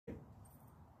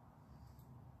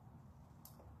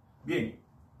Bien,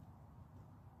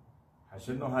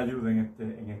 Hashem nos ayude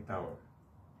en esta hora.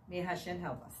 May Hashem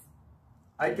help us.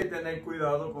 Hay que tener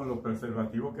cuidado con los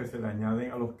preservativos que se le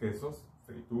añaden a los quesos,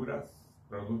 frituras,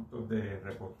 productos de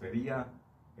repostería,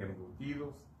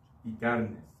 embutidos y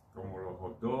carnes, como los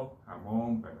hot dogs,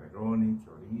 jamón, pepperoni,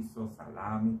 chorizo,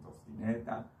 salami,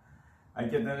 tocineta.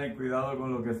 Hay que tener cuidado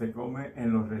con lo que se come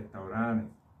en los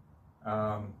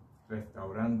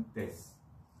restaurantes.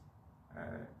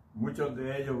 Muchos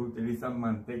de ellos utilizan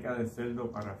manteca de cerdo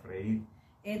para freír.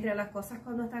 Entre las cosas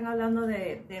cuando están hablando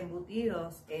de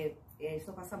embutidos,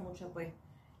 eso pasa mucho pues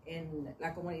en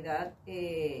la comunidad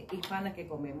hispana que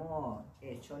comemos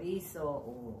chorizo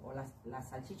o las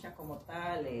salchichas como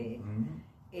tal. Hay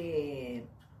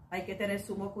que tener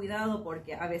sumo cuidado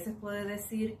porque a veces puede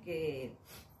decir que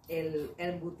el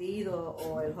embutido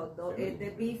o el hot dog es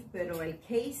de beef, pero el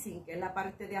casing, que es la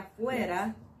parte de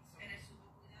afuera,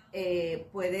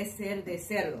 puede ser de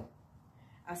cerdo.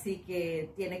 Así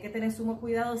que tiene que tener sumo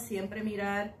cuidado, siempre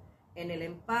mirar en el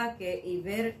empaque y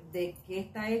ver de qué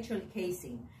está hecho el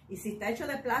casing. Y si está hecho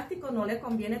de plástico, no le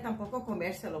conviene tampoco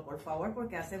comérselo, por favor,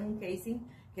 porque hacen un casing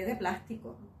que es de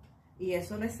plástico. Y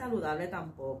eso no es saludable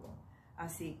tampoco.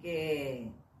 Así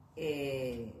que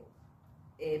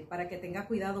para que tenga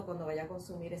cuidado cuando vaya a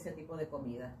consumir ese tipo de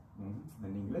comida.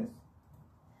 ¿En inglés?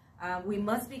 We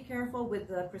must be careful with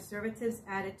the preservatives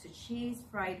added to cheese,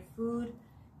 fried food,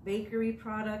 bakery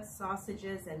products,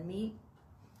 sausages, and meat.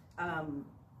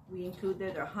 We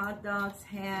included our hot dogs,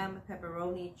 ham,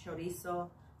 pepperoni, chorizo,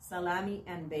 salami,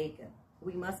 and bacon.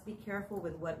 We must be careful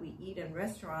with what we eat in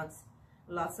restaurants.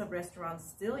 Lots of restaurants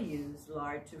still use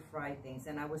lard to fry things.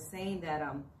 And I was saying that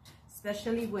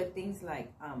especially with things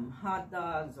like hot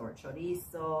dogs or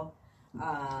chorizo,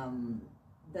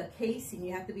 the casing,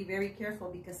 you have to be very careful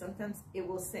because sometimes it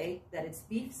will say that it's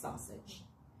beef sausage.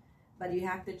 But you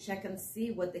have to check and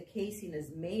see what the casing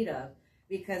is made of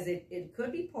because it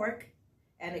could be pork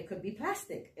and it could be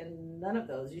plastic, and none of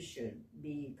those you should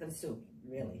be consuming,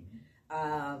 really.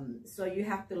 So you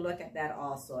have to look at that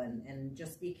also and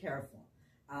just be careful.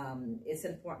 It's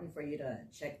important for you to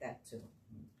check that too.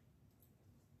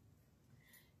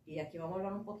 Y aquí vamos a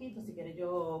hablar un poquito, si quieres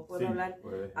yo puedo hablar.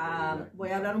 Voy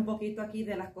a hablar un poquito aquí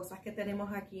de las cosas que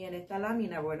tenemos aquí en esta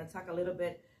lámina. We're going to talk a little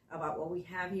bit about what we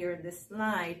have here in this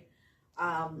slide.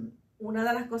 Una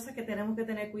de las cosas que tenemos que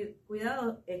tener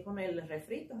cuidado es con el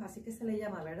refrito, así que se le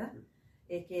llama, ¿verdad?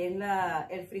 Que es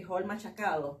el frijol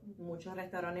machacado. Muchos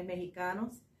restaurantes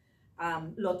mexicanos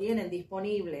lo tienen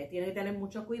disponible. Tienen que tener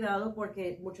mucho cuidado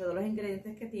porque muchos de los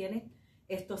ingredientes que tiene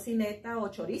es tocineta o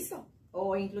chorizo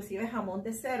o inclusive jamón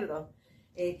de cerdo,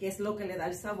 que es lo que le da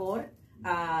el sabor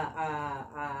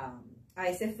a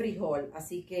ese frijol.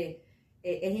 Así que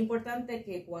es importante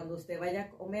que cuando usted vaya a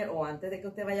comer o antes de que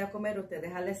usted vaya a comer, usted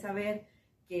dejarle saber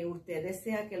que usted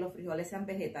desea que los frijoles sean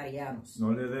vegetarianos.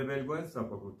 No le dé vergüenza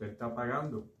porque usted está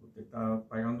pagando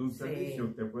un servicio,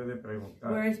 usted puede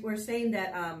preguntar. We're saying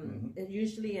that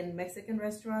usually in Mexican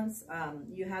restaurants,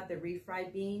 you have the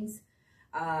refried beans,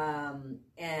 and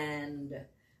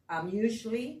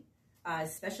usually,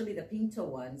 especially the pinto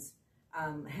ones,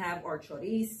 have or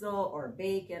chorizo or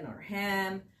bacon or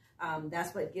ham.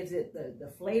 That's what gives it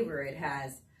the flavor it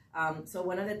has. So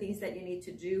one of the things that you need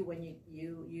to do when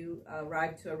you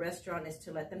arrive to a restaurant is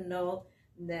to let them know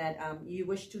that you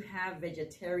wish to have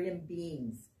vegetarian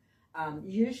beans.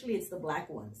 Usually it's the black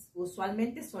ones.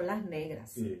 Usualmente son las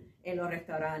negras en los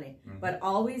restaurantes. But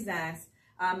always ask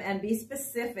and be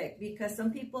specific because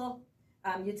some people,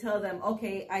 you tell them,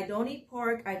 okay, I don't eat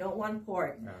pork, I don't want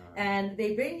pork. And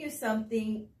they bring you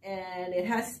something and it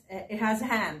has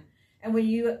ham. And when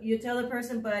you tell the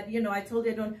person, but you know, I told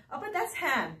you I don't, oh, but that's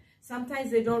ham.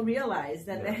 Sometimes they don't realize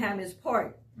that the ham is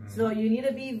pork. So you need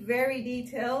to be very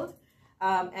detailed.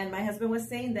 And my husband was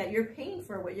saying that you're paying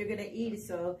for what you're going to eat.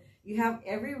 So you have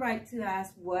every right to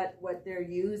ask what they're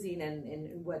using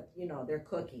and what, you know, they're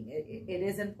cooking. It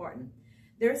is important.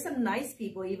 There are some nice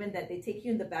people even that they take you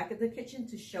in the back of the kitchen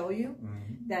to show you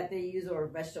that they use or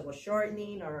vegetable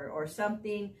shortening or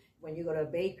something when you go to a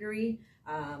bakery.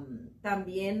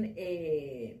 También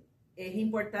es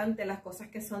importante las cosas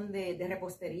que son de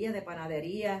repostería, de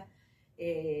panadería,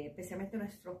 especialmente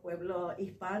nuestros pueblos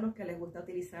hispanos que les gusta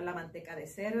utilizar la manteca de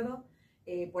cerdo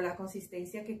por la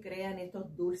consistencia que crean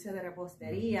estos dulces de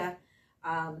repostería.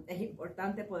 Es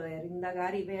importante poder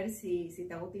indagar y ver si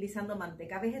están utilizando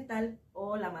manteca vegetal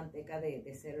o la manteca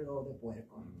de cerdo o de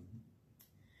puerco.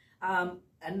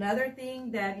 Another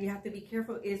thing that you have to be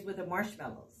careful is with the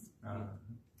marshmallows.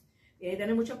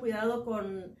 Tener mucho cuidado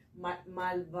con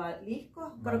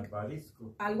malvaviscos.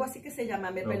 Malvaviscos. Algo así que se llama.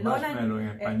 Me Los perdonan. marshmallows en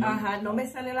español. No me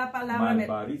sale la palabra.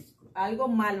 Malvaviscos. algo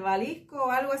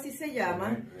malvavisco, algo así se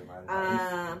llama.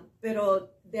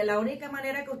 Pero de la única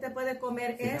manera que usted puede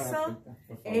comer eso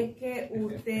es que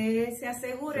usted se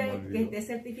asegure que esté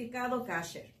certificado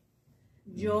kosher.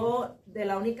 Yo, de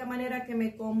la única manera que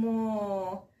me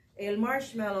como el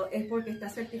marshmallow es porque está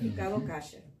certificado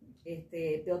kosher.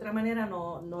 De otra manera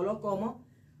no lo como,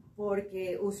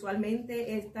 porque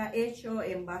usualmente está hecho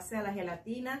en base a la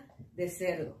gelatina de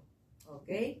cerdo, ¿ok?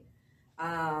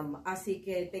 Así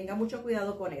que tenga mucho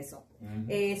cuidado con eso.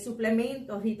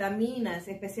 Suplementos, vitaminas,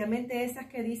 especialmente esas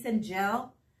que dicen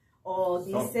gel o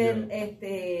dicen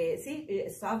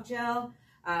soft gel,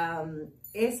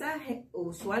 esas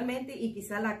usualmente, y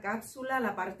quizá la cápsula,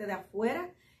 la parte de afuera,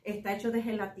 está hecho de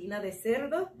gelatina de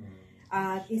cerdo.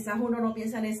 Quizás uno no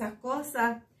piensa en esas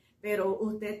cosas, pero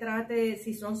usted trate,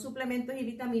 si son suplementos y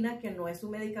vitaminas, que no es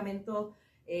un medicamento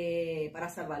para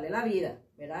salvarle la vida,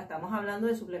 ¿verdad? Estamos hablando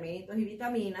de suplementos y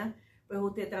vitaminas, pues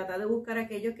usted trata de buscar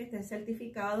aquellos que estén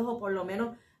certificados, o por lo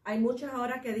menos hay muchos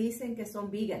ahora que dicen que son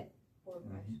vegan.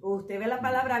 Usted ve la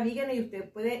palabra vegan y usted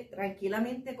puede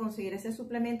tranquilamente conseguir ese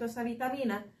suplemento, esa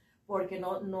vitamina, porque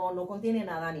no contiene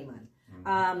nada animal.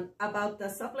 About the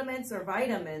supplements or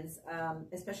vitamins,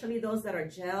 especially those that are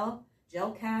gel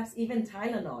caps, even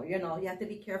Tylenol, you have to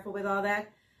be careful with all that,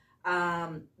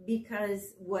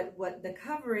 because what the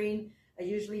covering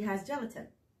usually has gelatin.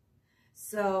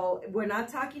 So we're not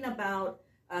talking about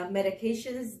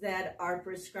medications that are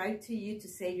prescribed to you to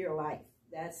save your life.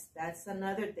 That's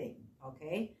another thing,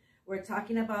 okay? We're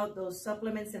talking about those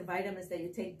supplements and vitamins that you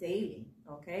take daily,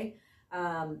 okay?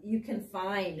 You can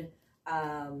find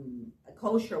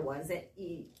kosher ones.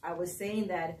 I was saying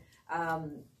that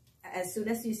as soon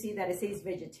as you see that it says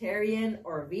vegetarian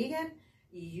or vegan,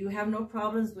 you have no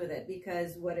problems with it,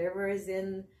 because whatever is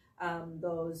in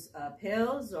those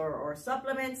pills or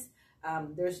supplements,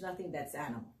 there's nothing that's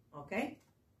animal, okay?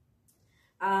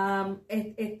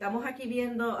 Estamos aquí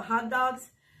viendo hot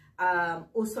dogs.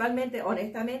 Usualmente,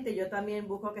 honestamente, yo también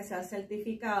busco que sean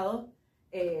certificados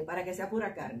para que sea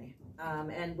pura carne.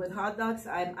 And with hot dogs,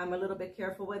 I'm a little bit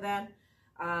careful with that,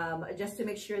 just to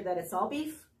make sure that it's all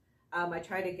beef. I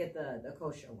try to get the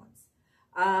kosher ones.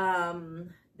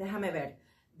 Déjame ver.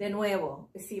 De nuevo,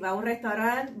 si va a un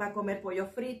restaurante, va a comer pollo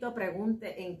frito,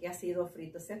 pregunte en qué ha sido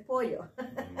frito ese pollo.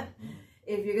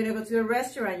 If you're going to go to a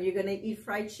restaurant, you're going to eat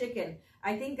fried chicken.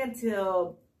 I think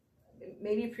until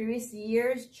maybe previous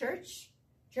years,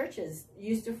 churches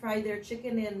used to fry their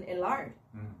chicken in lard.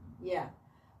 Yeah.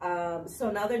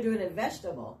 So now they're doing it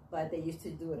vegetable, but they used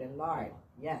to do it in lard.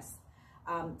 Yes.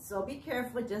 So be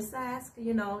careful. Just ask,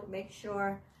 make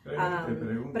sure.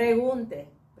 Pregunte.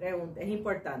 Es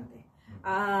importante.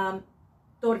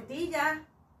 Tortilla,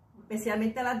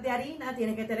 especialmente las de harina,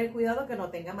 tienen que tener cuidado que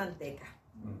no tenga manteca.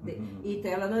 Y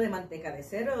estoy hablando de manteca de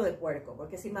cerdo o de puerco,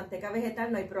 porque sin manteca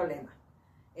vegetal no hay problema.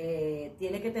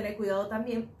 Tiene que tener cuidado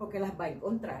también porque las va a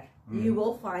encontrar. You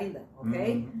will find them,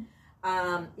 okay?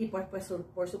 Y pues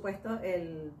por supuesto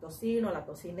el tocino, la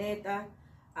tocineta,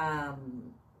 a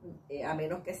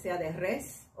menos que sea de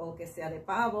res o que sea de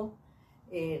pavo,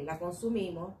 la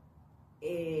consumimos.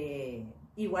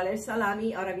 Igual el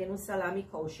salami, ahora viene un salami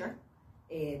kosher.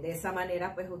 De esa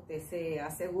manera pues usted se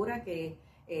asegura que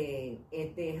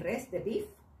es de res, de beef.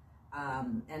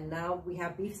 And now we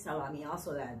have beef salami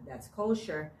also that's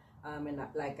kosher. And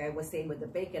like I was saying with the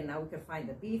bacon, now we can find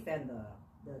the beef and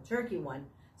the turkey one.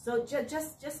 So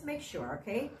just make sure,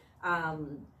 okay?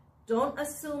 Don't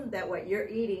assume that what you're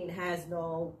eating has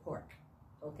no pork,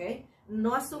 okay?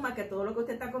 No asuma que todo lo que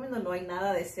usted está comiendo no hay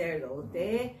nada de cerdo.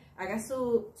 Usted haga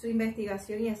su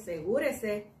investigación y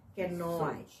asegúrese que no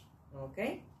hay,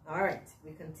 okay? All right,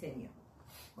 we continue.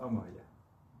 Vamos allá.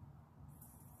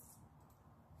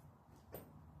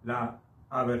 La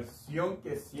aversión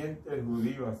que siente el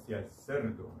judío hacia el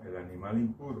cerdo, el animal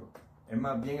impuro, es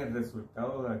más bien el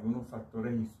resultado de algunos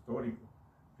factores históricos.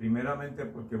 Primeramente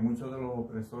porque muchos de los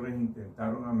opresores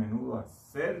intentaron a menudo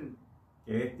hacer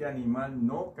que este animal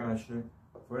no kosher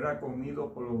fuera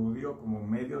comido por los judíos como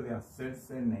medio de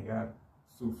hacerse negar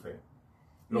su fe.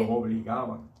 Los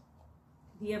obligaban.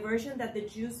 The aversion that the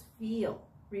Jews feel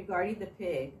regarding the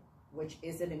pig, which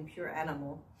is an impure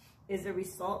animal, is a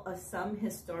result of some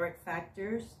historic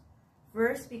factors.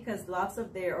 First, because lots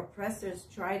of their oppressors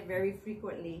tried very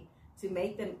frequently to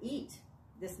make them eat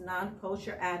this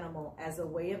non-kosher animal as a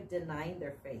way of denying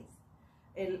their faith.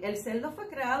 El cerdo fue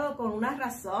creado con una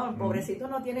razón, pobrecito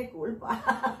no tiene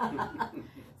culpa.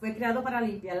 Fue creado para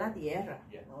limpiar la tierra,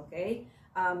 okay?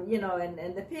 And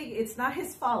the pig, it's not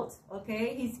his fault,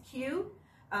 okay? He's cute.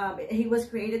 He was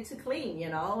created to clean,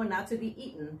 and not to be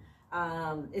eaten.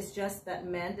 It's just that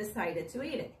man decided to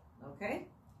eat it, okay?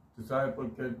 Tú ¿Tú sabes por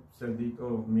qué el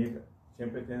cerdito mira,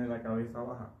 siempre tiene la cabeza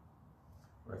baja?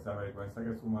 Por esa vergüenza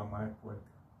que su mamá es puerca.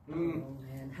 Oh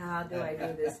man, how do I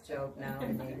do this joke now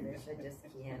in English? I just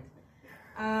can't.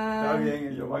 Está bien,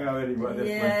 ellos van a averiguar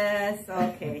después. Yes,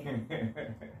 okay.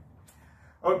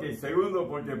 Ok, segundo,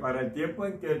 porque para el tiempo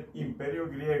en que el imperio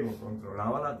griego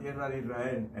controlaba la tierra de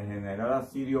Israel, el general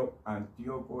asirio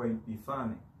Antíoco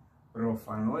Epífanes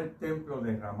profanó el templo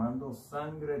derramando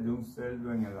sangre de un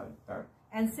cerdo en el altar.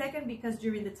 And second, because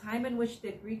during the time in which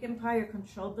the Greek Empire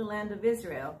controlled the land of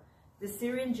Israel, the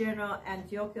Syrian general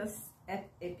Antiochus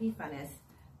Epiphanes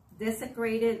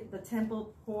desecrated the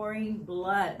temple, pouring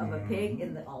blood of a pig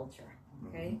in the altar.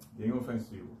 Okay? Bien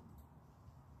ofensivo.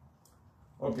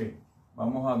 Ok,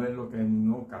 vamos a ver lo que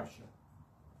no kasha.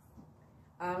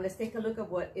 Let's take a look at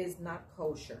what is not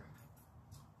kosher.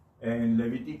 En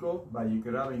Levítico,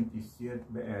 Vallicra 27,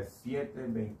 7,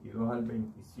 22 al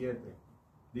 27,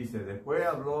 dice, después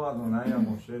habló Adonai a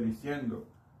Moshe diciendo,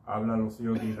 habla a los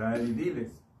hijos de Israel y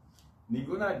diles,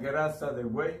 ninguna grasa de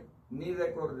buey, ni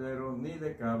de cordero, ni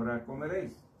de cabra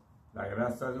comeréis. La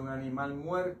grasa de un animal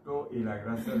muerto y la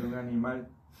grasa de un animal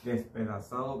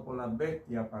despedazado por las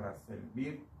bestias para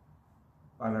servir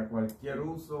para cualquier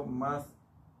uso, más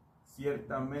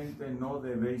ciertamente no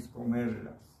debéis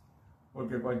comerlas.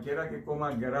 Porque cualquiera que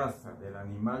coma grasa del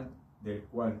animal del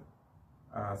cual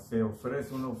se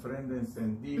ofrece una ofrenda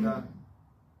encendida,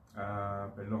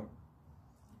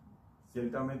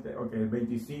 ciertamente, ok, el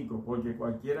 25, porque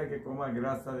cualquiera que coma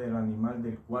grasa del animal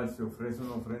del cual se ofrece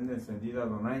una ofrenda encendida a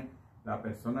Adonai, la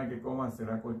persona que coma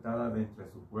será cortada de entre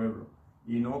su pueblo.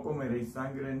 Y no comeréis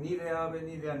sangre ni de ave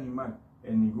ni de animal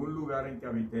en ningún lugar en que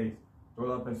habitéis.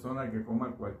 Toda persona que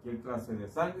coma cualquier clase de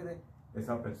sangre,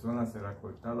 esa persona será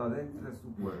cortada de entre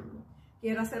su pueblo.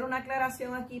 Quiero hacer una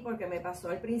aclaración aquí porque me pasó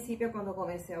al principio cuando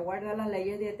comencé a guardar las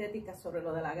leyes dietéticas sobre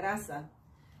lo de la grasa.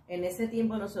 En ese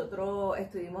tiempo nosotros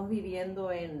estuvimos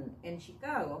viviendo en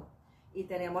Chicago y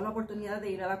teníamos la oportunidad de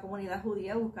ir a la comunidad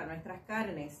judía a buscar nuestras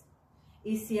carnes.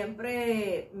 Y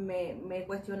siempre me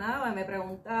cuestionaba, me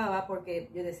preguntaba, porque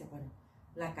yo decía, bueno,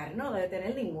 la carne no debe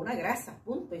tener ninguna grasa,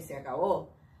 punto, y se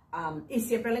acabó. Y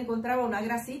siempre le encontraba una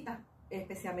grasita,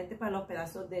 especialmente para los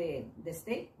pedazos de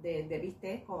steak, de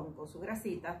bistec con su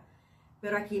grasita.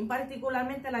 Pero aquí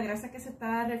particularmente la grasa que se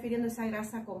está refiriendo, esa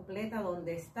grasa completa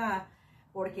donde está,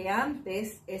 porque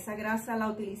antes esa grasa la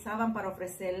utilizaban para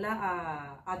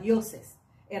ofrecerla a dioses.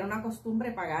 Era una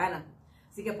costumbre pagana.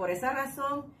 Así que por esa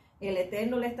razón el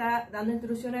Eterno le está dando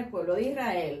instrucciones al pueblo de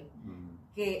Israel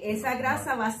que esa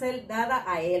grasa va a ser dada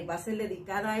a él, va a ser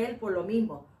dedicada a él por lo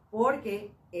mismo,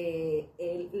 porque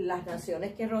las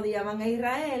naciones que rodeaban a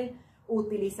Israel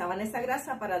utilizaban esa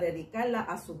grasa para dedicarla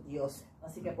a sus dioses.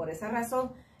 Así que por esa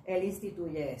razón él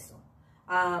instituye eso.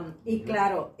 Y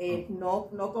claro,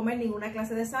 no comen ninguna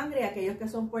clase de sangre. Aquellos que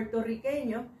son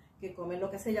puertorriqueños, que comen lo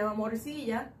que se llama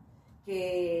morcilla,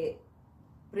 que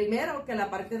primero que la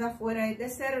parte de afuera es de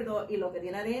cerdo y lo que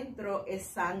tiene adentro es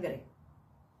sangre.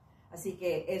 Así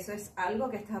que eso es algo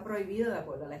que está prohibido de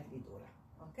acuerdo a la escritura.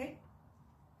 ¿Ok?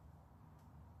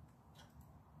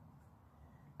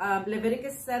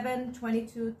 Leviticus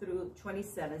 7:22 through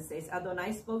 27 says,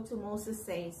 Adonai spoke to Moses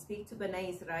saying, speak to Bnei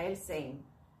Israel saying,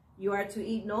 you are to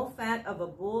eat no fat of a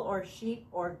bull or sheep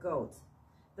or goat.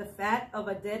 The fat of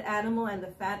a dead animal and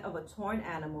the fat of a torn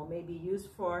animal may be used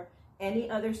for any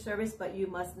other service, but you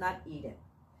must not eat it.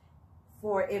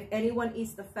 For if anyone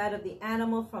eats the fat of the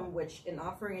animal from which an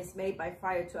offering is made by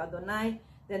fire to Adonai,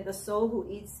 then the soul who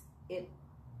eats it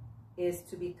is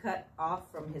to be cut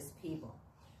off from his people.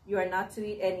 You are not to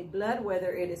eat any blood,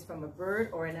 whether it is from a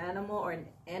bird or an animal or in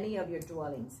any of your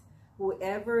dwellings.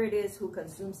 Whoever it is who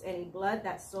consumes any blood,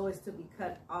 that soul is to be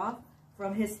cut off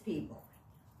from his people.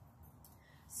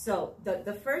 So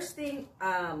the first thing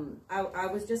I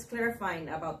was just clarifying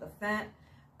about the fat.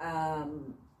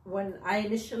 When I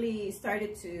initially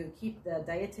started to keep the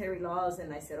dietary laws,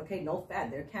 and I said, okay, no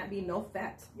fat, there can't be no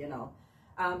fat, you know.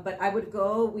 But I would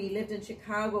go, we lived in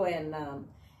Chicago, and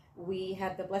we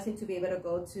had the blessing to be able to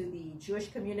go to the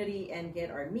Jewish community and get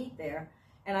our meat there.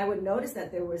 And I would notice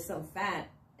that there was some fat,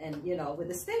 and, you know, with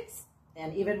the steaks,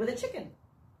 and even with the chicken.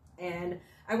 And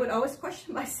I would always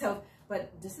question myself,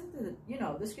 but doesn't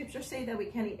the scripture say that we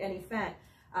can't eat any fat?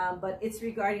 But it's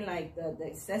regarding like the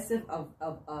excessive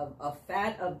of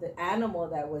fat of the animal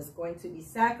that was going to be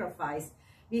sacrificed,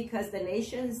 because the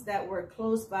nations that were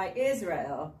close by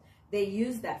Israel, they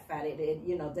used that fat,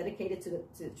 dedicated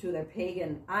to their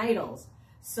pagan idols.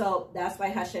 So that's why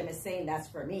Hashem is saying that's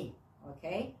for me,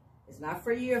 okay? It's not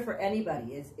for you or for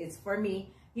anybody. It's for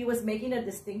me. He was making a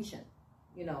distinction,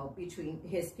 between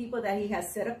his people that he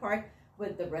has set apart,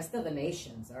 with the rest of the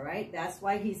nations, all right? That's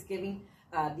why he's giving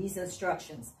these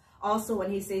instructions. Also,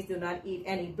 when he says do not eat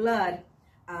any blood,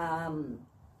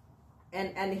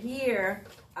 and here,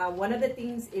 one of the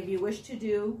things, if you wish to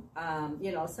do,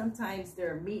 you know, sometimes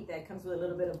there's meat that comes with a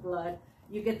little bit of blood.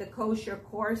 You get the kosher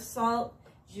coarse salt.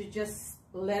 You just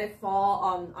let it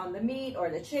fall on the meat or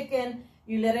the chicken.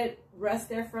 You let it rest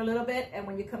there for a little bit, and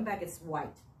when you come back, it's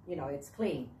white. You know, it's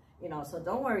clean. You know, so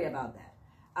don't worry about that.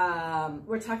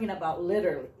 We're talking about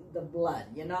literally the blood,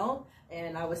 you know.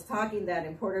 And I was talking that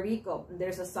in Puerto Rico,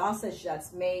 there's a sausage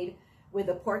that's made with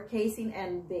the pork casing,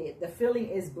 and the filling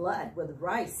is blood with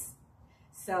rice.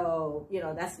 So, you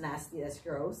know, that's nasty, that's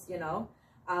gross, you know.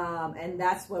 And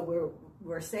that's what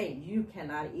we're saying. You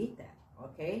cannot eat that,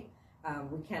 okay?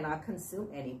 We cannot consume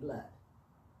any blood.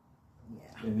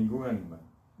 Yeah. De ningún animal,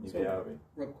 ni de ave.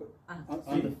 Real quick,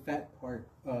 on the fat part,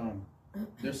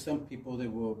 there's some people that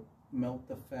will melt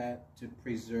the fat to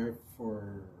preserve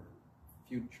for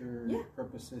future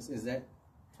purposes. Is that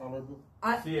tolerable?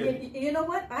 You know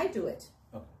what? I do it.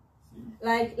 Okay.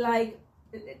 Like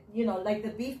you know, like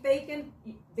the beef bacon,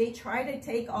 they try to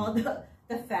take all the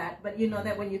fat, but you know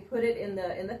that when you put it in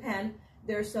the pan,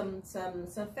 there's some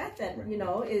fat that you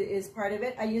know is part of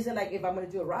it. I use it like if I'm going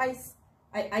to do a rice,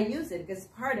 I use it because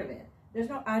it's part of it.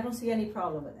 I don't see any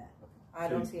problem with that. I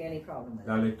don't see any problem with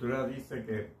La that. lectura dice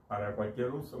que para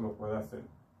cualquier uso lo puede hacer,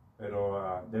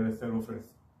 pero debe ser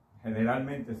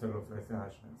generalmente se lo ofrece a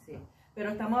Hashem. Sí.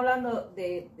 Pero estamos hablando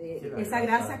de esa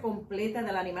grasa completa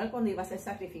del animal cuando iba a ser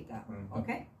sacrificado, ¿ok?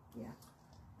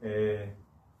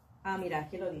 Yeah. Mira,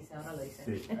 aquí lo dice, ahora lo dice.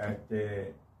 Sí,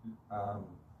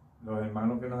 los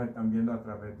hermanos que nos están viendo a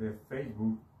través de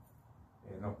Facebook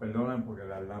nos perdonan porque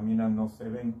las láminas no se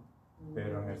ven,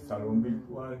 pero en el salón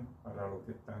virtual, para los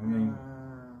que están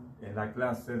en la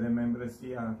clase de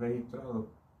membresía registrados,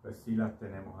 pues sí las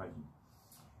tenemos allí.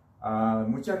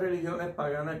 Muchas religiones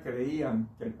paganas creían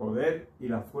que el poder y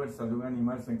la fuerza de un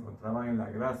animal se encontraban en la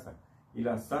grasa y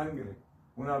la sangre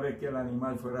una vez que el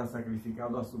animal fuera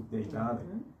sacrificado a sus deidades.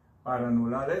 Para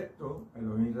anular esto,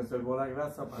 Elohim reservó la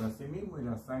grasa para sí mismo y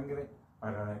la sangre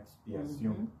para la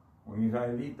expiación. Un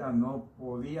israelita no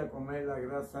podía comer la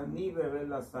grasa ni beber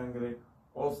la sangre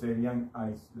o serían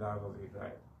aislados de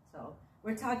Israel. So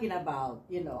we're talking about,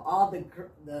 you know, all the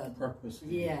purpose.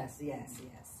 Yes.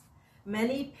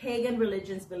 Many pagan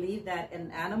religions believe that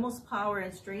an animal's power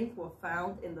and strength were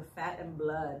found in the fat and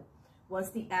blood once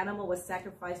the animal was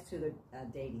sacrificed to the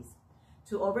deities.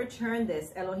 To overturn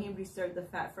this, Elohim reserved the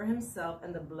fat for himself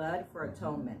and the blood for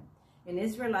atonement. An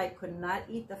Israelite could not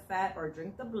eat the fat or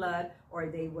drink the blood, or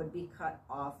they would be cut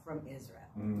off from Israel.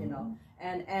 You know,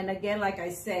 and again, like I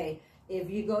say, if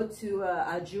you go to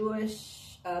a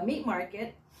Jewish meat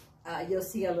market, you'll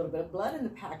see a little bit of blood in the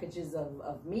packages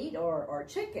of meat or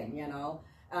chicken, you know.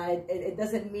 It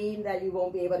doesn't mean that you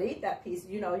won't be able to eat that piece,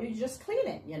 you know, you just clean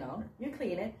it, you know, you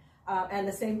clean it. And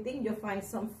the same thing, you'll find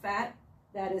some fat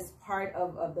that is part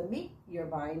of the meat you're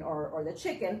buying or the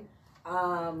chicken.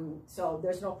 So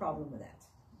there's no problem with that,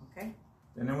 okay?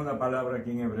 Tenemos una palabra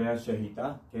aquí en hebrea,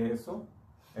 shehita, que eso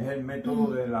es el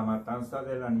método de la matanza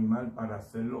del animal para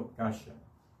hacerlo kasher.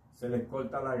 Se les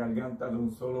corta la garganta de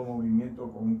un solo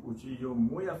movimiento con un cuchillo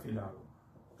muy afilado.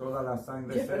 Toda la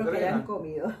sangre se drena.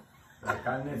 La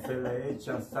carne se le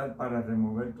echa sal para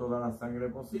remover toda la sangre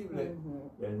posible.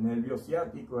 El nervio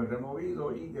ciático es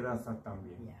removido y grasas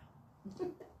también. Yeah.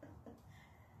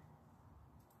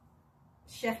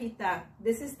 Shechita.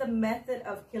 This is the method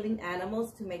of killing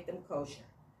animals to make them kosher.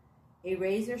 A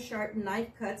razor-sharp knife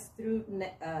cuts through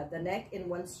the neck in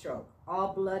one stroke.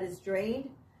 All blood is drained.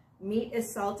 Meat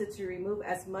is salted to remove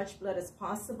as much blood as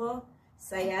possible.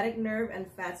 Sciatic nerve and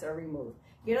fats are removed.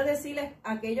 Quiero decirles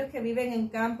a aquellos que viven en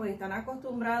campo y están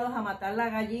acostumbrados a matar la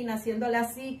gallina haciéndole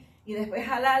así y después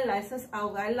jalarla, eso es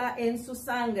ahogarla en su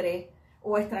sangre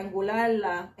o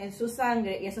estrangularla en su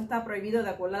sangre, y eso está prohibido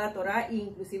de acuerdo a la Torah e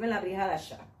inclusive en la Brit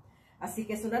Hadashah. Así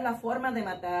que eso no es la forma de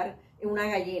matar una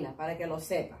gallina, para que lo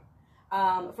sepa.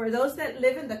 For those that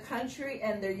live in the country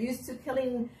and they're used to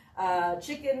killing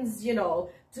chickens, you know,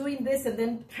 doing this and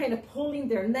then kind of pulling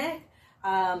their neck,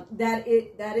 that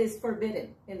is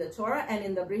forbidden in the Torah and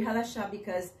in the Brit Hadashah,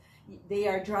 because they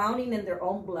are drowning in their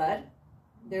own blood.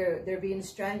 They're being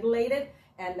strangulated,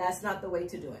 and that's not the way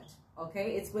to do it.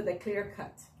 Okay, it's with a clear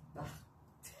cut.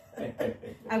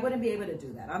 I wouldn't be able to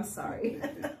do that. I'm sorry.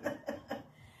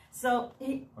 So,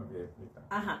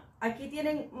 aquí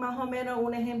tienen más o menos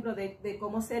un ejemplo de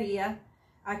cómo sería.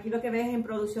 Aquí lo que ves es en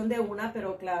producción de una,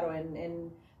 pero claro,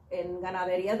 en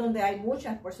ganadería donde hay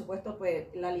muchas, por supuesto,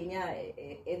 pues la línea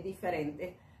es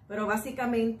diferente. Pero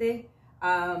básicamente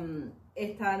están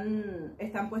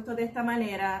puestos de esta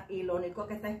manera y lo único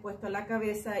que está expuesto es la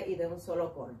cabeza y de un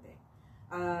solo corte.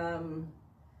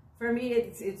 For me,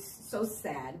 it's so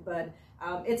sad, but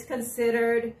it's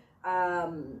considered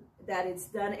that it's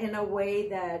done in a way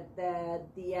that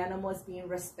the animal is being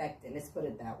respected. Let's put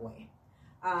it that way.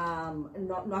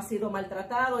 No ha sido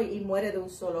maltratado y muere de un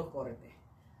solo corte.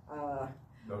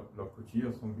 Los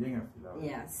cuchillos son bien afilados.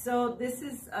 Yeah, so this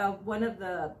is one of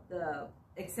the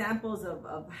examples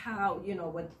of how,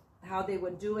 how they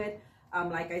would do it.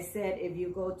 Like I said, if you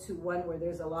go to one where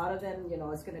there's a lot of them,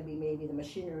 it's going to be maybe the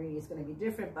machinery is going to be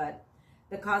different, but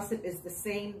the concept is the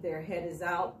same. Their head is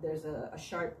out. There's a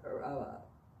sharp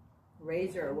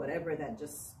razor or whatever that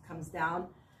just comes down,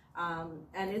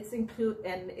 and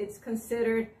it's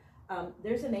considered.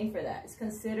 There's a name for that. It's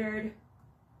considered.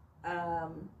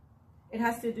 It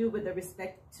has to do with the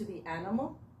respect to the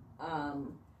animal.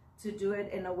 To do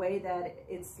it in a way that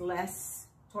it's less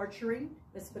torturing.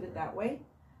 Let's put it that way.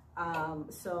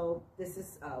 So this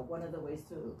is one of the ways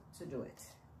to do it.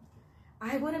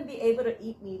 I wouldn't be able to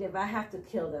eat meat if I have to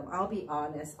kill them. I'll be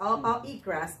honest. I'll eat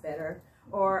grass better,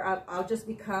 or I'll just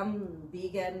become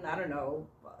vegan. I don't know,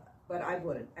 but I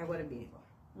wouldn't be able.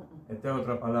 Esta es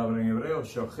otra palabra en hebreo,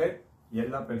 shochet, y es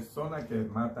la persona que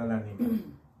mata al animal.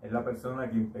 Es la persona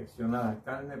que inspecciona la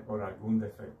carne por algún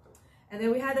defecto. And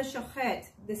then we have the shochet.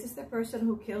 This is the person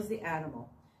who kills the animal.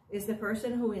 Is the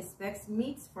person who inspects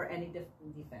meats for any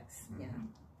defects.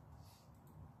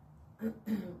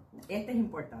 Este es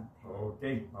importante. Ok,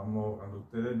 vamos, cuando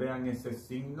ustedes vean ese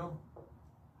signo,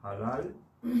 halal,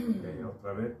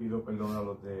 otra vez pido perdón a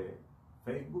los de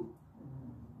Facebook,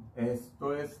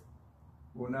 esto es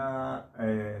una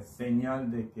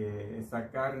señal de que esa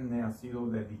carne ha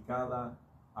sido dedicada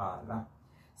a Alá.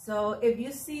 So if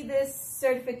you see this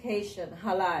certification,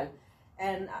 halal,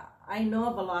 and I know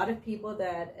of a lot of people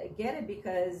that get it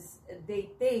because they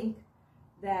think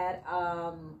that,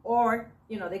 or,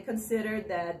 they consider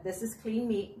that this is clean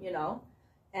meat,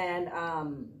 and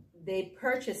they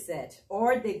purchase it,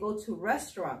 or they go to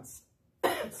restaurants,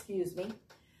 excuse me,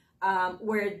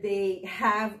 where they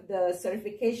have the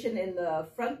certification in the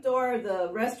front door of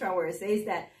the restaurant where it says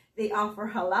that they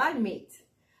offer halal meat.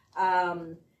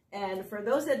 And for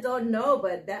those that don't know,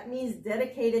 but that means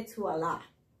dedicated to Allah.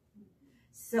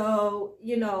 So,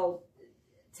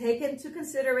 take into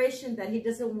consideration that he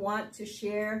doesn't want to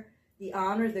share the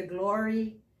honor, the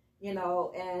glory,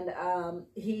 and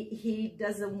he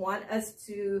doesn't want us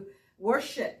to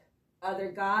worship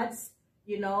other gods,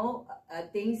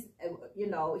 things,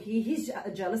 he's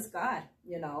a jealous God,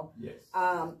 Yes.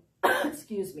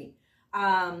 Excuse me.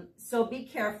 So be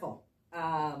careful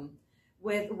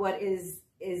with what is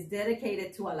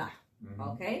dedicated to Allah,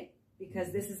 okay?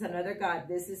 Because this is another God.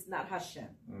 This is not Hashem.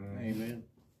 Amen.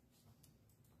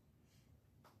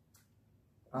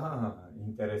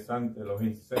 Interesante, los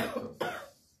insectos.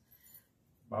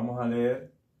 Vamos a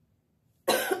leer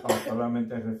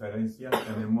solamente referencias.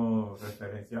 Tenemos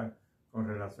referencias con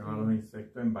relación a los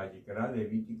insectos en Vallicra,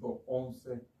 Levítico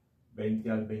 11,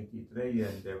 20 al 23, y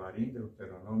en Devarim,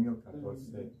 Deuteronomio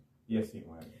 14,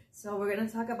 19. So we're going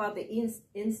to talk about the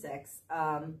insects.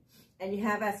 And you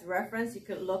have as reference, you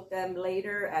could look them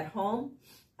later at home.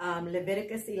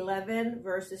 Leviticus 11,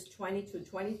 verses 20 to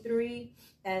 23,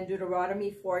 and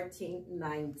Deuteronomy 14,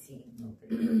 19.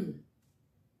 Okay.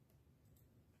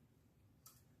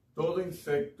 Todo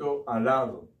insecto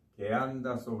alado que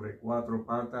anda sobre cuatro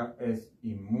patas es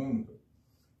inmundo,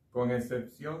 con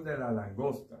excepción de la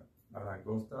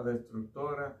langosta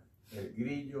destructora, el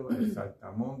grillo, el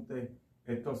saltamonte.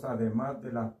 Estos, además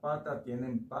de las patas,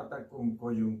 tienen patas con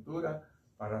coyuntura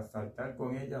para saltar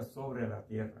con ellas sobre la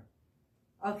tierra.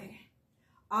 Okay.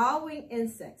 All winged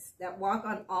insects that walk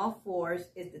on all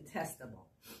fours is detestable,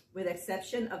 with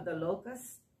exception of the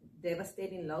locust,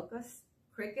 devastating locust,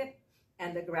 cricket,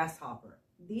 and the grasshopper.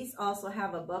 These also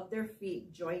have above their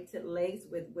feet jointed legs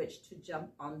with which to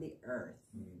jump on the earth.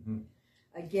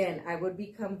 Again, I would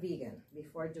become vegan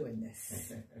before doing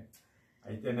this.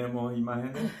 Ahí tenemos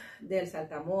imágenes Del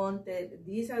saltamonte.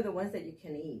 These are the ones that you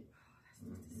can eat.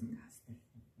 Oh, that's disgusting.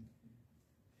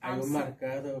 Algo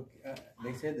marcado.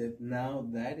 They said that now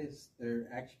they're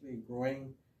actually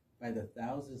growing by the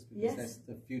thousands because Yes. that's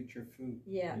the future food.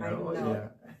 Yeah, No, I know.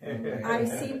 yeah. I've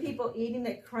seen people eating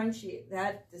it crunchy.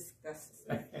 That disgusts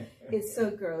me. It's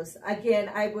so gross. Again,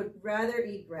 I would rather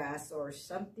eat grass or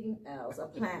something else, a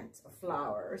plant, a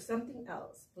flower, or something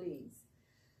else, please.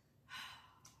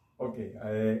 Ok,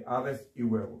 aves y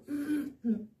huevos.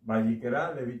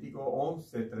 Vallicra, Levítico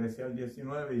 11, 13 al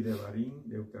 19, y Devarim,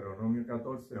 Deuteronomio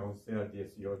 14, 11 al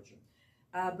 18.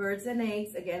 Birds and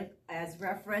eggs, again, as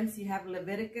reference, you have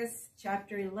Leviticus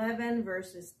chapter 11,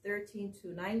 verses 13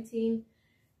 to 19,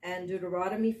 and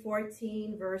Deuteronomy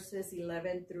 14, verses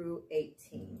 11 through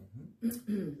 18.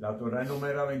 La Torah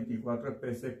enumera 24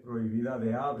 especies prohibidas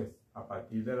de aves. A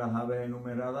partir de las aves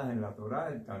enumeradas en la Torah,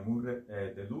 el Talmud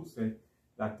deduce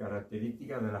las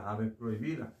características de las aves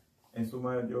prohibidas. En su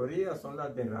mayoría son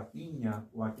las de rapiña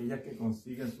o aquellas que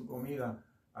consiguen su comida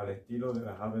al estilo de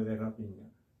las aves de rapiña.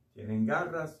 Tienen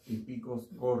garras y picos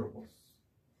corvos.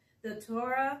 The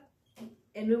Torah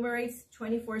enumerates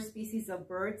 24 species of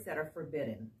birds that are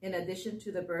forbidden. In addition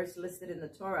to the birds listed in the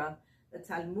Torah, the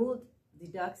Talmud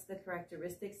deducts the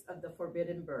characteristics of the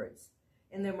forbidden birds.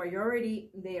 In the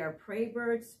majority, they are prey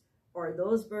birds or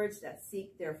those birds that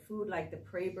seek their food like the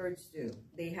prey birds do.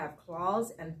 They have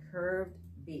claws and curved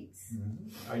beaks.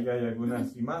 Ahí hay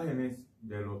algunas imágenes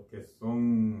de los que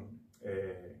son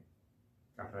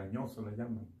carrañosos, le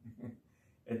llaman.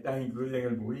 Estas incluyen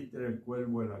el buitre, el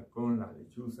cuervo, el halcón, la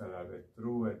lechuza, el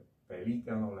avestruz, el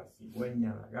pelícano, la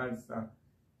cigüeña, la garza,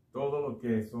 todo lo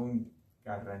que son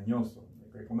carrañosos,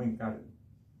 que comen carne.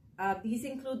 These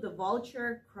include the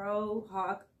vulture, crow,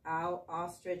 hawk, owl,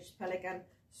 ostrich, pelican,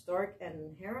 stork,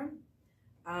 and heron.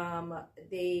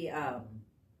 They how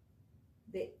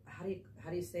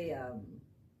do you say I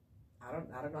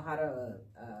don't know how to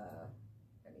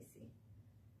let me see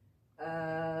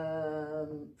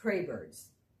prey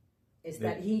birds. Is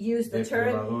that he used the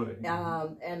term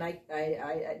and I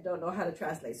don't know how to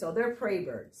translate. So they're prey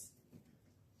birds.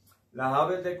 Las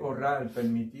aves de corral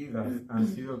permitidas han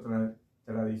sido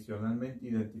tradicionalmente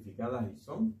identificadas y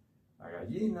son la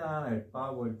gallina, el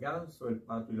pavo, el ganso, el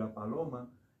pato y la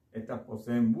paloma. Estas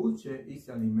poseen buche y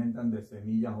se alimentan de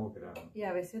semillas o granos. Y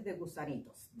a veces de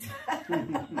gusanitos.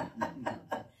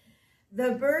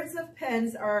 The birds of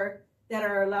pens that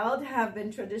are allowed have been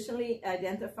traditionally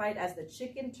identified as the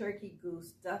chicken, turkey,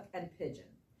 goose, duck, and pigeon.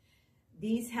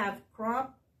 These have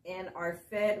crop and are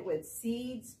fed with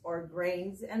seeds or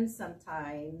grains and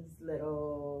sometimes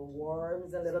little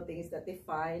worms and little things that they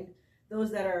find.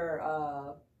 Those that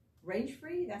are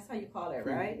range-free, that's how you call it,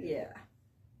 right? Yeah.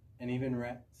 And even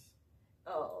rats.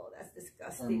 Oh, that's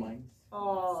disgusting. Or mice.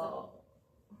 Oh.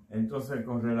 Entonces,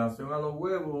 con relación a los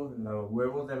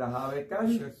huevos de las aves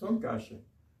caches son caches.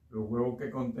 Los huevos que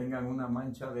contengan una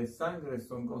mancha de sangre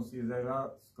son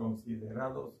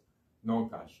considerados no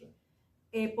caches.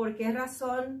 ¿Por qué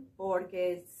razón?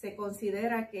 Porque se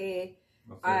considera que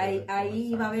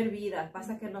ahí va a haber vida.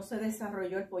 Pasa que no se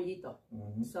desarrolló el pollito.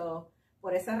 So,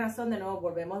 por esa razón, de nuevo,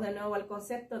 volvemos de nuevo al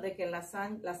concepto de que la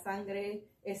sangre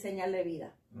es señal de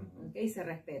vida. Okay, y se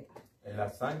respeta. En la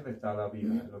sangre está la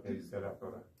vida, es lo que dice la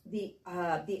Torah. The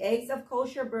eggs of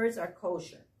kosher birds are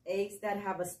kosher. Eggs that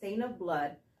have a stain of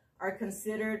blood are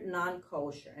considered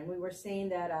non-kosher. And we were saying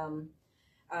that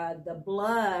the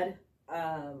blood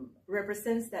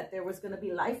represents that there was going to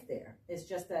be life there. It's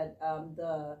just that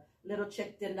the little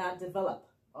chick did not develop,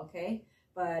 okay?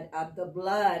 But the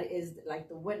blood is like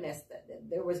the witness that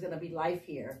there was going to be life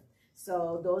here.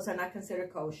 So those are not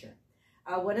considered kosher.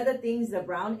 One of the things, the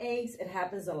brown eggs, it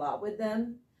happens a lot with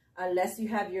them. Unless you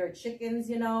have your chickens,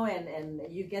 you know, and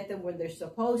you get them when they're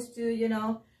supposed to, you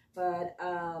know. But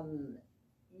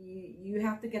you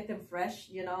have to get them fresh,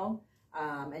 you know,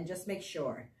 and just make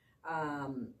sure.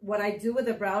 What I do with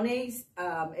the brown eggs,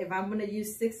 if I'm going to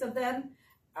use 6 of them,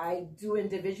 I do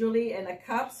individually in a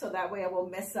cup, so that way I won't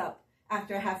mess up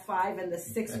after I have 5 and the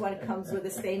 6th one comes with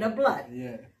a stain of blood.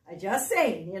 Yeah. I just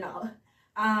saying, you know.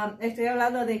 Estoy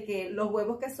hablando de que los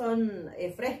huevos que son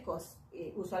frescos,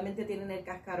 usualmente tienen el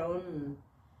cascarón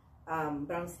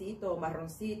browncito,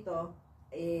 marroncito.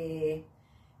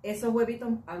 Esos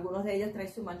huevitos, algunos de ellos traen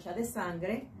su mancha de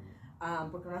sangre,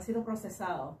 porque no ha sido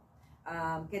procesado.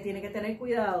 Que tiene que tener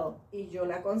cuidado, y yo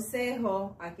le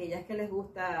aconsejo a aquellas que les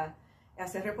gusta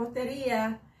hacer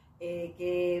repostería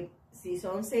que si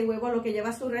son 6 huevos lo que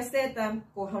lleva su receta,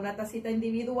 coja una tacita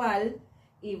individual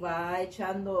y va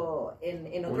echando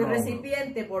en otro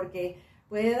recipiente, porque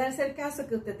puede darse el caso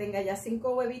que usted tenga ya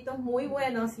 5 huevitos muy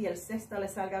buenos y el 6º le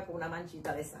salga con una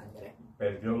manchita de sangre.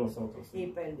 Perdió los otros 5. Y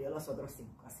perdió los otros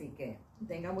 5, así que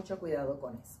tenga mucho cuidado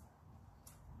con eso.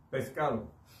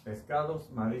 Pescados,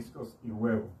 mariscos y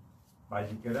huevos.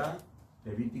 Valliquerá,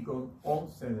 Levítico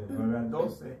 11, de 9 al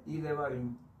 12, y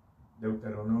Devarim,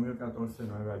 Deuteronomio 14,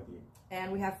 9 al 10.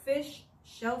 And we have fish,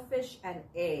 shellfish, and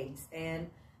eggs. And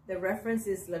the reference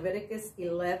is Leviticus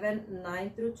 11,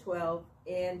 9 through 12,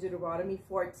 and Deuteronomy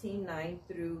 14, 9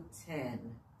 through 10.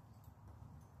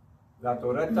 La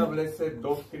Torah establece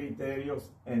 2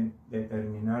 criterios en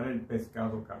determinar el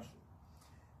pescado kosher.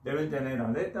 Deben tener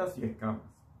aletas y escamas.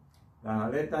 Las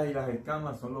aletas y las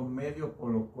escamas son los medios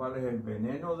por los cuales el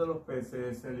veneno de los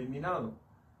peces es eliminado.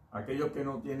 Aquellos que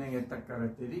no tienen estas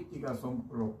características son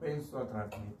propensos a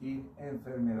transmitir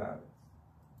enfermedades.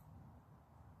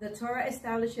 The Torah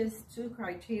establishes two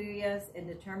criteria in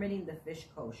determining the fish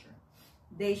kosher.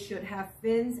 They should have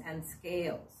fins and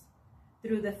scales.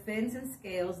 Through the fins and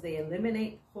scales, they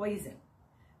eliminate poison.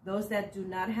 Those that do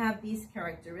not have these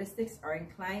characteristics are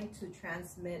inclined to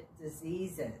transmit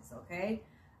diseases, okay?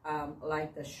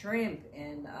 Like the shrimp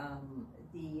and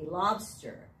the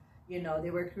lobster. You know, they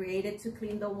were created to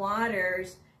clean the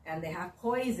waters and they have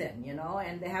poison, you know,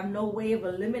 and they have no way of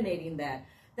eliminating that.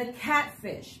 The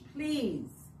catfish, please.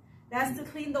 That's to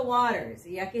clean the waters.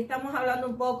 Y aquí estamos hablando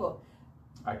un poco.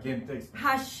 Aquí en Texas.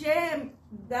 Hashem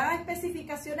da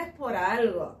especificaciones por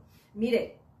algo.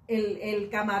 Mire, el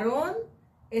camarón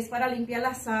es para limpiar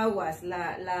las aguas.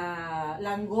 La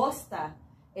langosta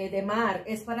de mar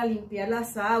es para limpiar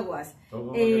las aguas.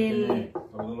 El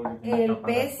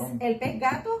pez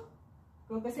gato,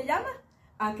 ¿cómo que se llama?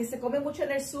 Que se come mucho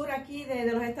en el sur aquí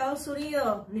de los Estados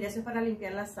Unidos. Mire, eso es para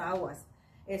limpiar las aguas.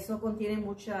 Eso contiene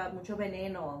mucho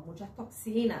veneno, muchas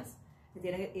toxinas.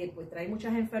 Pues trae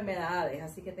muchas enfermedades,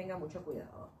 así que tenga mucho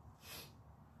cuidado.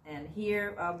 And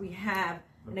here we have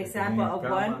an example of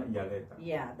one.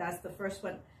 Yeah, that's the first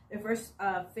one. The first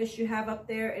fish you have up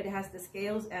there, it has the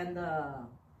scales and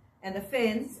the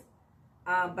fins.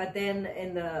 But then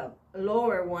in the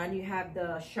lower one, you have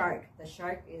the shark. The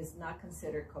shark is not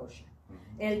considered kosher.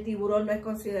 El tiburón no es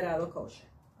considerado kosher.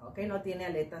 Okay, no tiene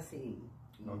aletas y...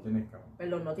 No tiene escamas.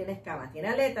 Perdón, no tiene escamas. Tiene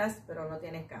aletas, pero no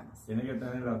tiene escamas. Tiene que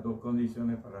tener las dos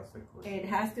condiciones para ser kosher. It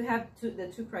has to have the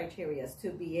two criteria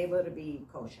to be able to be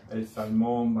kosher. El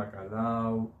salmón,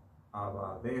 bacalao,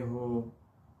 abadejo,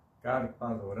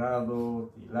 carpa, dorado,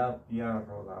 tilapia,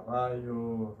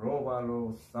 rodaballo,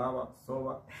 róbalo, sábalo,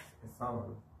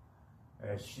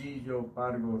 chillo,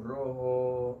 pargo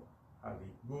rojo,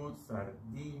 halibut,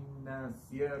 sardina,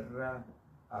 sierra,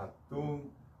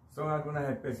 atún. Son algunas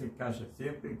especies kosher,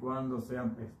 siempre y cuando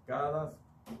sean pescadas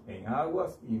en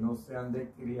aguas y no sean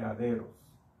de criaderos,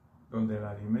 donde el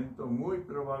alimento muy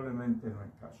probablemente no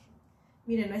es kosher.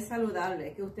 Mire, no es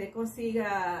saludable que usted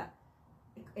consiga,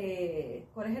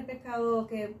 ¿cuál es el pescado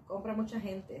que compra mucha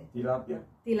gente? Tilapia.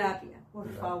 Tilapia, por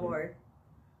favor.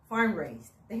 Farm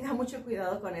raised. Tenga mucho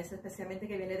cuidado con eso, especialmente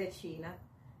que viene de China.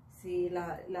 Sí,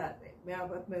 me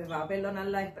va a perdonar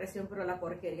la expresión, pero la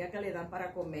porquería que le dan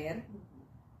para comer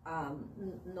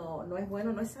no es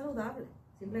bueno, no es saludable.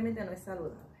 Simplemente no es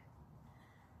saludable.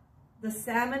 The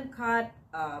salmon cod,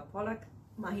 pollock,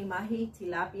 mahi-mahi,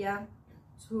 tilapia,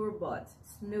 turbot,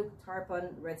 snook,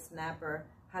 tarpon, red snapper,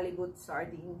 halibut,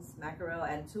 sardines, mackerel,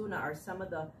 and tuna are some of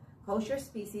the kosher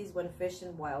species when fished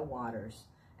in wild waters,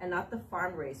 and not the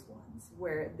farm-raised ones,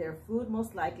 where their food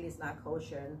most likely is not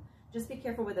kosher. And just be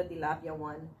careful with the tilapia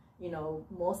one. You know,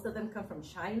 most of them come from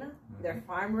China. Mm-hmm. They're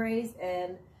farm-raised,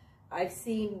 and I've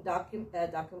seen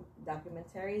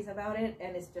documentaries about it,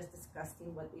 and it's just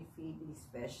disgusting what they feed these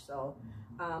fish. So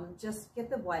just get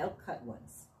the wild-cut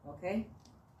ones, okay?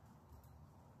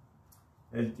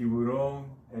 El tiburón,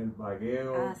 el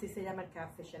bagueo. Así se llama el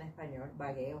catfish en español,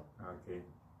 bagueo. Okay.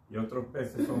 Y otros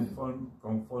peces son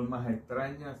con formas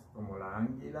extrañas, como la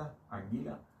anguila,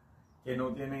 que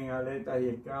no tienen aletas y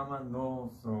escamas,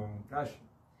 no son kosher.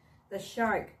 The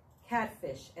shark,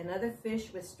 catfish, and other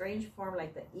fish with strange form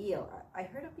like the eel. I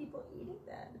heard of people eating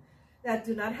that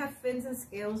do not have fins and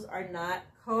scales are not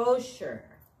kosher.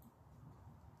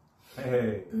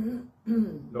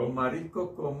 Los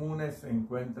mariscos comunes se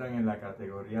encuentran en la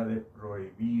categoría de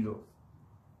prohibidos.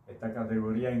 Esta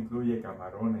categoría incluye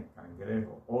camarones,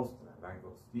 cangrejos, ostras,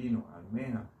 langostinos,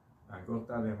 almejas,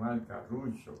 langosta de mar,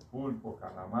 carrucho, pulpo,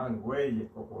 calamar, bueyes,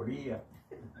 cocoría.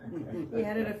 We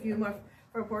added a few more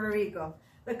for Puerto Rico.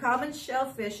 The common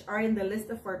shellfish are in the list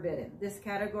of forbidden. This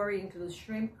category includes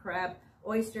shrimp, crab,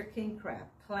 oyster, king crab,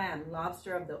 clam,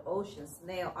 lobster of the ocean,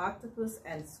 snail, octopus,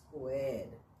 and squid.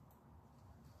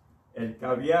 El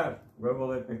caviar,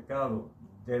 huevo de pescado,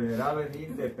 deberá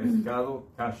venir de pescado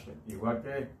kosher, igual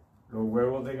que los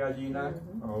huevos de gallina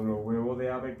o los huevos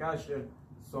de ave kosher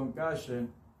son kosher.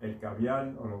 El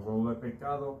caviar o los huevos de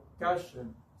pescado kosher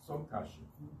son kosher.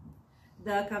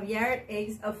 The caviar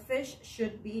eggs of fish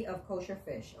should be of kosher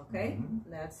fish, okay?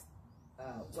 That's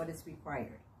what is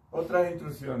required. Otras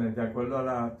instrucciones de acuerdo a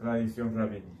la tradición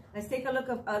rabínica. Let's take a look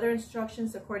at other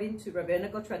instructions according to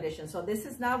rabbinical tradition. So this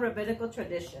is now rabbinical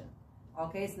tradition,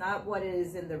 okay? It's not what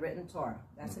is in the written Torah.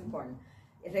 That's important.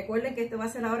 Recuerden que esto va a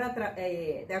ser ahora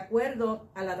de acuerdo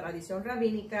a la tradición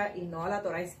rabínica y no a la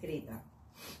Torah escrita.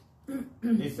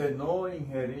 Dice no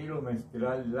ingerir o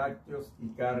mezclar lácteos y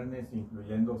carnes,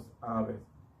 incluyendo aves.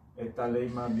 Esta ley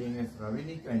más bien es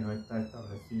rabínica y no está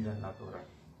establecida en la Torah.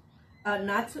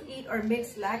 Not to eat or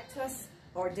mix lactose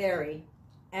or dairy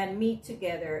and meat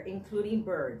together, including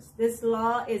birds. This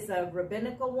law is a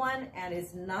rabbinical one and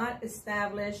is not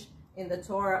established in the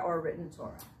Torah or written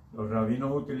Torah. Los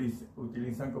rabinos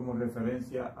utilizan como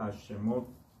referencia a Shemot,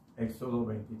 Éxodo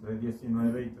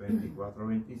 23:19 y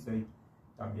 34:26,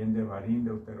 también de Barín,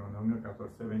 Deuteronomio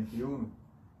 14:21.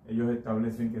 Ellos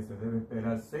establecen que se debe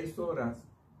esperar 6 horas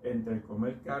entre el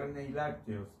comer carne y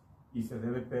lácteos y se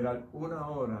debe esperar 1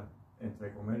 hora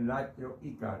entre comer lácteo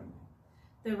y carne.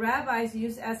 The rabbis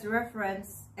use as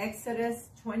reference Exodus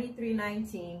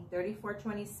 23:19,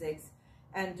 34:26,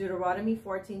 and Deuteronomy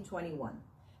 14:21.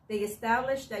 They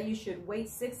established that you should wait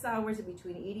 6 hours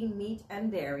between eating meat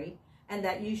and dairy, and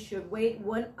that you should wait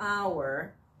 1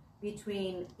 hour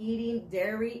between eating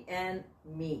dairy and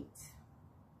meat.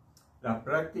 La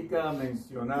práctica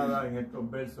mencionada en estos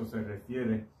versos se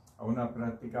refiere a una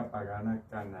práctica pagana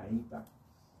canaíta,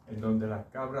 en donde las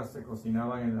cabras se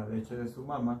cocinaban en la leche de su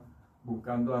mamá,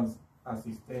 buscando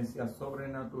asistencia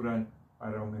sobrenatural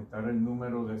para aumentar el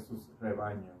número de sus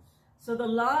rebaños. So the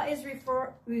law is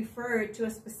referred to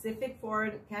a specific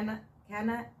foreign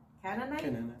Canaanite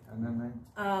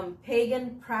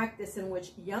pagan practice in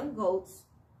which young goats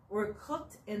were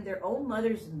cooked in their own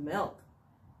mother's milk,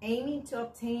 aiming to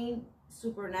obtain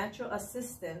supernatural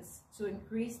assistance to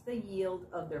increase the yield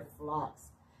of their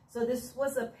flocks. So this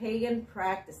was a pagan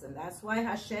practice, and that's why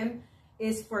Hashem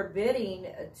is forbidding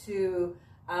to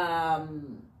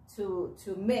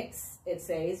mix, it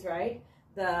says, right?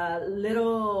 The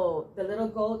little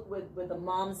goat with the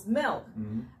mom's milk.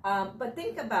 Mm-hmm. But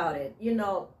think about it, you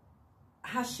know,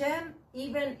 Hashem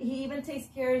even takes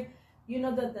care, you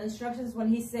know, the instructions when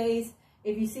he says,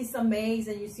 if you see some eggs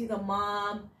and you see the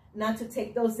mom, not to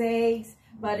take those eggs,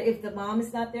 but if the mom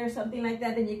is not there, something like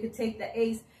that, then you could take the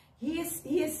eggs. He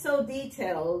is so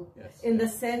detailed, yes, in the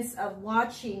sense of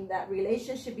watching that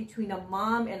relationship between a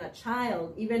mom and a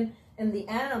child, even in the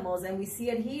animals. And we see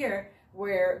it here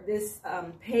where this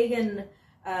pagan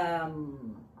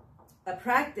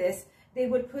practice, they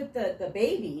would put the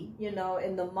baby, you know,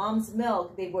 in the mom's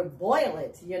milk. They would boil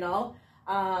it, you know.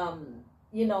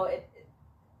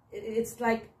 It's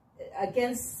like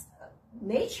against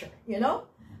nature, you know.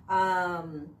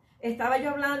 Estaba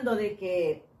yo hablando de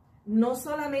que no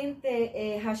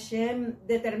solamente Hashem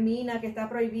determina que está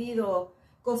prohibido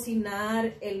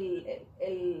cocinar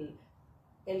el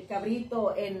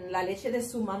cabrito en la leche de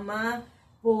su mamá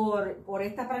por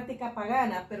esta práctica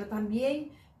pagana, pero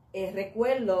también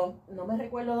recuerdo, no me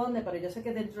recuerdo dónde, pero yo sé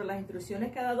que dentro de las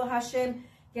instrucciones que ha dado Hashem,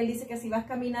 que él dice que si vas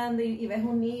caminando y ves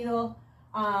un nido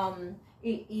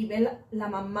y ves la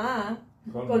mamá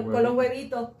con los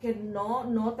huevitos, que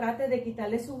no trate de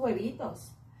quitarle sus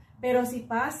huevitos. Pero si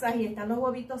pasas y están los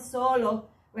huevitos solos,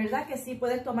 ¿verdad? Que sí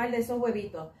puedes tomar de esos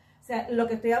huevitos. O sea, lo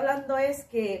que estoy hablando es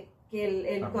que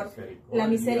la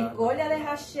misericordia de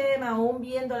Hashem, aún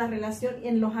viendo la relación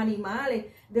en los animales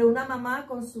de una mamá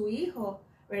con su hijo,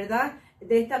 ¿verdad?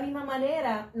 De esta misma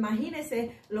manera,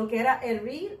 imagínense lo que era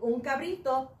hervir un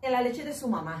cabrito en la leche de su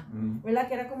mamá, ¿verdad?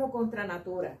 Que era como contra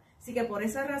natura. Así que por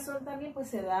esa razón también pues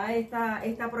se da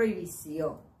esta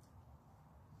prohibición.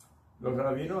 Los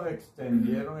rabinos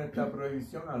extendieron esta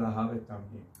prohibición a las aves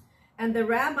también. And the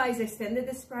rabbis extended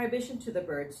this prohibition to the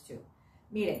birds too.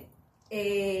 Miren,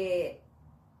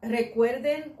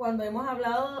 recuerden cuando hemos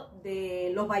hablado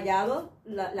de los vallados,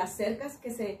 las cercas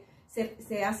que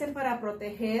se hacen para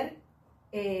proteger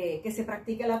que se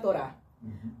practique la Torah.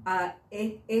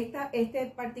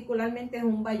 Este particularmente es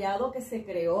un vallado que se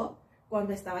creó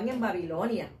cuando estaban en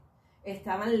Babilonia.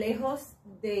 Estaban lejos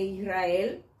de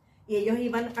Israel y ellos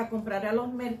iban a comprar a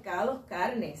los mercados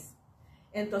carnes.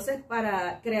 Entonces,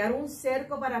 para crear un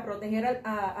cerco para proteger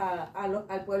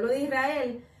al pueblo de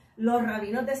Israel, los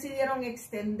rabinos decidieron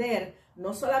extender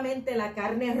no solamente la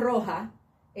carne roja,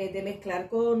 de mezclar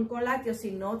con lácteos,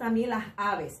 sino también las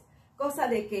aves. Cosa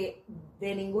de que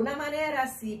de ninguna manera,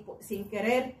 si sin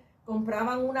querer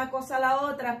compraban una cosa a la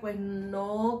otra, pues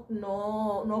no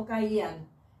caían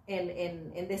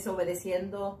en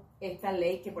desobedeciendo esta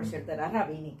ley que por cierto era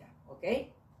rabínica.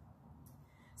 Okay?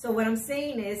 So what I'm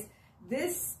saying is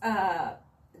this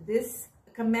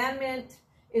commandment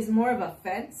is more of a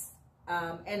fence,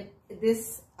 and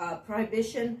this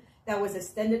prohibition that was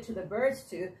extended to the birds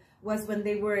too was when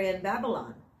they were in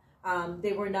Babylon.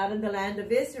 They were not in the land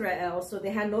of Israel, so they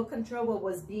had no control what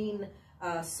was being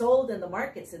sold in the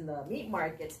markets, in the meat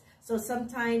markets. So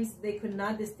sometimes they could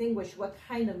not distinguish what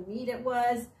kind of meat it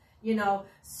was. You know,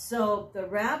 so the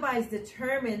rabbis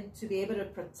determined to be able to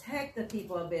protect the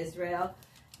people of Israel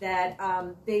that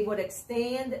they would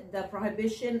extend the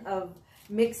prohibition of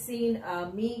mixing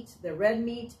meat, the red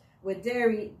meat, with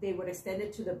dairy. They would extend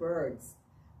it to the birds.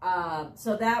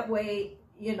 So that way,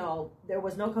 you know, there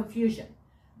was no confusion.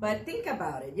 But think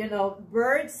about it, you know,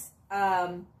 birds,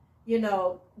 you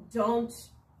know,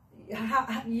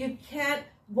 you can't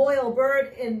boil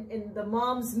bird in the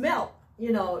mom's milk.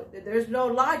 You know, there's no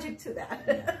logic to that.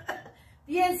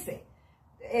 Piense,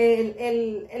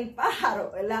 el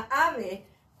pájaro, la ave,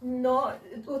 no,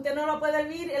 usted no lo puede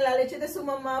hervir en la leche de su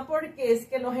mamá porque es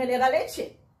que no genera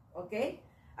leche, ¿ok?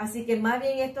 Así que más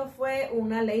bien esto fue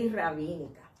una ley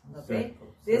rabínica, ¿ok?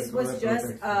 This was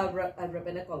just a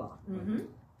rabbinical law.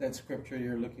 That scripture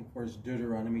you're looking for is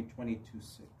Deuteronomy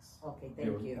 22:6. Okay,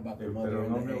 thank you. About the mother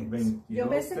and the eggs. Yo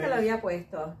pensé que lo había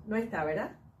puesto. No está, ¿verdad?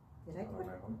 Did I put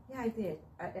it? Yeah, I did.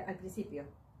 Al principio.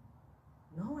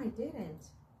 No, I didn't.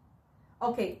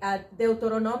 Okay,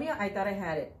 Deuteronomio, I thought I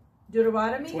had it.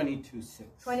 Deuteronomy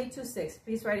 22:6. 22:6.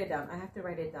 Please write it down. I have to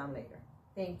write it down later.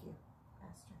 Thank you,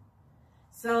 Pastor.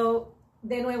 So,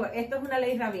 de nuevo, esto es una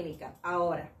ley rabínica.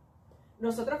 Ahora,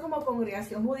 nosotros como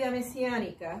congregación judía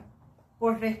mesiánica,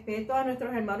 por respeto a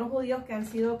nuestros hermanos judíos que han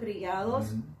sido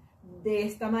criados de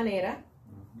esta manera,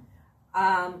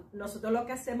 nosotros lo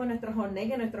que hacemos en nuestros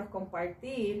honeg, en nuestros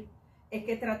compartir, es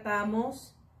que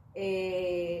tratamos,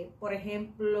 por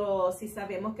ejemplo, si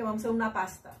sabemos que vamos a hacer una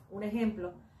pasta, un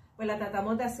ejemplo, pues la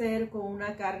tratamos de hacer con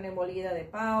una carne molida de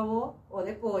pavo o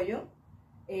de pollo,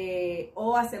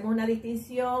 o hacemos una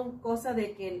distinción, cosa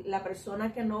de que la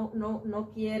persona que no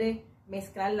quiere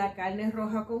mezclar la carne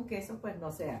roja con queso, pues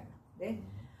no se haga.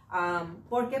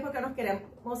 ¿Por qué? Porque nos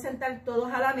queremos sentar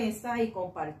todos a la mesa y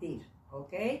compartir,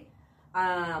 ¿ok?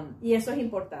 Y eso es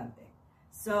importante.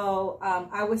 So,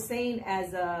 I was saying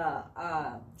as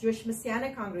a Jewish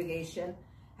Messianic congregation,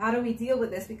 how do we deal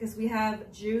with this? Because we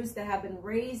have Jews that have been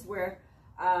raised where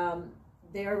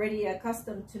they're already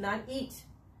accustomed to not eat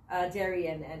dairy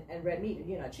and red meat,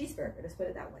 you know, cheeseburger, let's put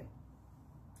it that way.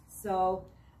 So,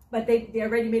 but they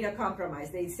already made a compromise.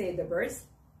 They say the birds,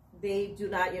 they do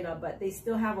not, you know, but they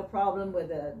still have a problem with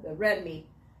the red meat.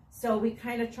 So we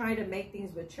kind of try to make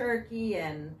things with turkey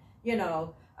and, you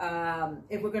know,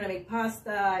 if we're going to make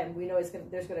pasta and we know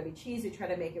there's going to be cheese, we try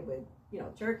to make it with, you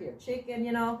know, turkey or chicken,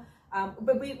 you know.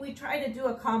 But we try to do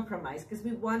a compromise because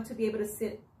we want to be able to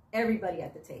sit everybody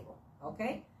at the table,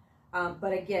 okay?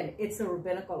 But again, it's a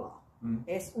rabbinical law.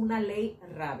 Es una ley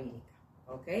rabínica,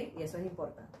 okay? Y eso es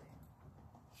importante.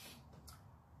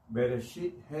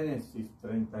 Bereshit Génesis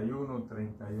 31,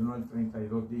 31 al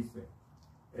 32 dice: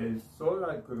 el sol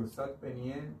al cruzar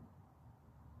Peniel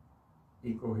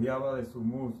y cojeaba de su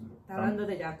muslo. Está hablando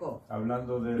de Jacob.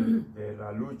 Hablando de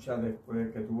la lucha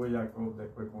después que tuvo Jacob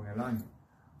después con el ángel.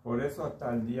 Por eso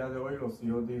hasta el día de hoy los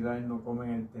hijos de Israel no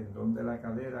comen el tendón de la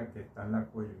cadera que está en la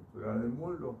coyuntura del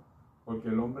muslo, porque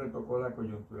el hombre tocó la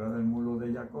coyuntura del muslo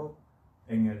de Jacob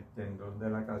en el tendón de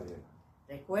la cadera.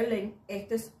 Recuerden,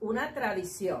 esto es una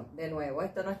tradición, de nuevo,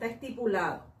 esto no está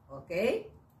estipulado, ¿ok?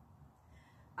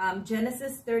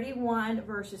 Genesis 31,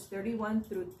 verses 31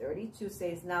 through 32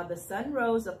 says, now the sun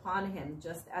rose upon him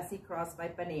just as he crossed by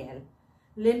Peniel,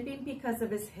 limping because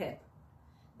of his hip.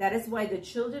 That is why the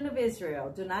children of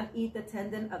Israel do not eat the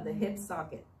tendon of the hip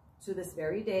socket to this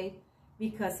very day,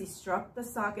 because he struck the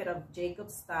socket of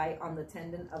Jacob's thigh on the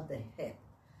tendon of the hip.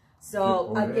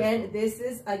 So again, this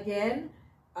is,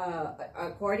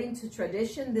 according to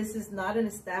tradition, this is not an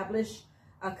established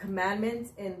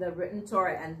commandment in the written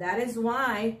Torah. And that is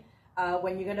why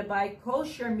when you're going to buy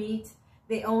kosher meat,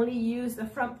 they only use the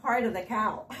front part of the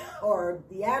cow or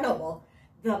the animal.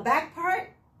 The back part,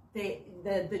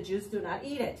 the Jews do not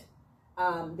eat it.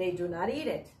 They do not eat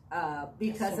it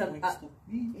because of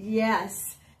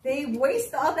yes, they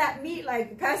waste all that meat,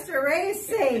 like Pastor Ray is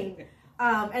saying,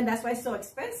 and that's why it's so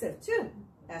expensive too.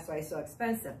 That's why it's so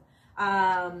expensive.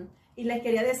 Y les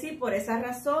quería decir, por esa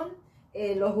razón,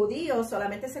 los judíos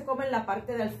solamente se comen la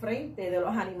parte del frente de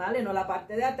los animales, no la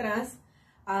parte de atrás,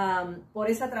 por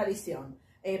esa tradición.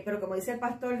 Pero como dice el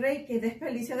pastor Rey, ¿qué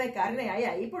desperdicio de carne hay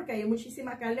ahí? Porque hay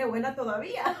muchísima carne buena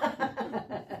todavía.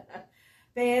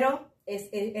 Pero es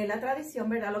la tradición,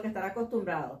 ¿verdad? Lo que están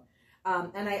acostumbrados.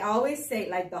 And I always say,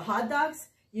 like the hot dogs,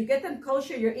 you get them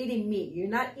kosher, you're eating meat. You're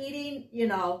not eating, you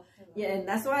know, and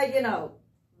that's why, you know,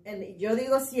 and yo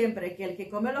digo siempre que el que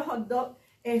come los hot dogs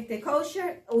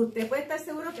kosher, usted puede estar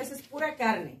seguro que eso es pura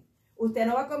carne. Usted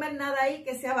no va a comer nada ahí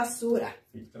que sea basura.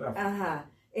 Ajá,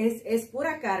 es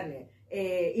pura carne.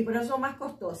 Y por eso es más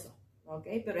costoso, ¿ok?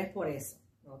 Pero es por eso,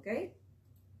 ¿ok?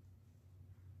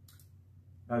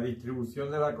 La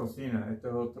distribución de la cocina. Esto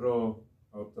es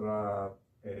otra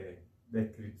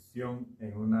descripción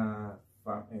en una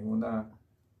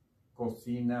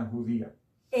cocina judía.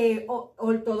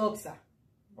 Ortodoxa.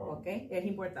 ¿Ok? Es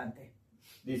importante.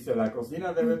 Dice, la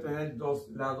cocina debe tener dos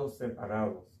lados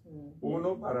separados.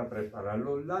 Uno para preparar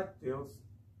los lácteos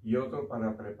y otro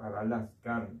para preparar las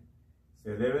carnes.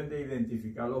 Se deben de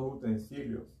identificar los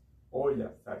utensilios,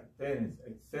 ollas, sartenes,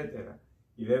 etc.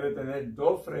 Y debe tener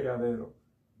dos fregaderos,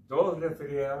 dos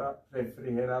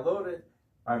refrigeradores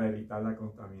para evitar la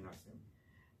contaminación.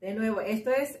 De nuevo,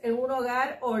 esto es en un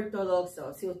hogar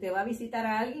ortodoxo. Si usted va a visitar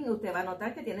a alguien, usted va a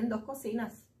notar que tienen dos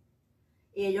cocinas.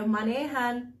 Y ellos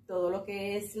manejan todo lo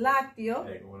que es lácteo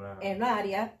en un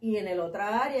área y en el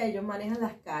otra área ellos manejan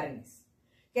las carnes.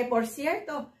 Que por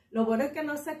cierto, lo bueno es que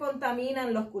no se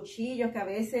contaminan los cuchillos, que a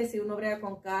veces si uno brega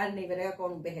con carne y brega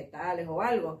con vegetales o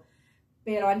algo,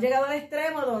 pero han llegado al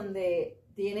extremo donde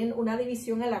tienen una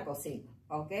división en la cocina,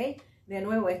 ¿ok? De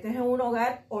nuevo, este es un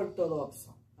hogar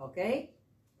ortodoxo, ¿ok?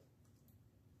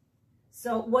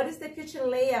 So, what is the kitchen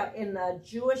layout in a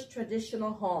Jewish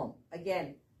traditional home?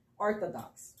 Again,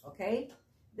 Orthodox, okay?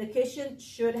 The kitchen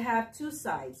should have two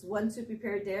sides, one to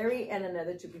prepare dairy and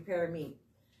another to prepare meat.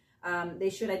 They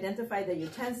should identify the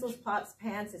utensils, pots,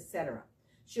 pans, etc.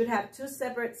 Should have two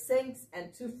separate sinks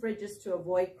and two fridges to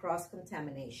avoid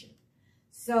cross-contamination.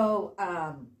 So,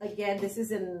 again, this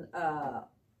is an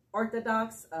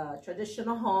Orthodox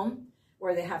traditional home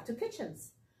where they have two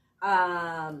kitchens.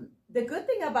 The good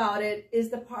thing about it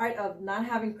is the part of not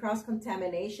having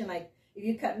cross-contamination. Like if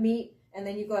you cut meat and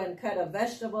then you go and cut a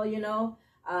vegetable, you know,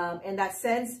 in that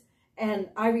sense. And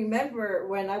I remember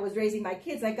when I was raising my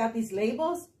kids, I got these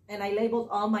labels and I labeled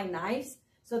all my knives.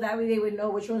 So that way they would know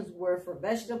which ones were for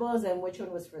vegetables and which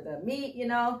one was for the meat, you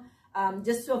know,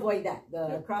 just to avoid that,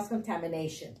 the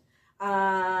cross-contamination.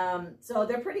 So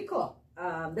they're pretty cool.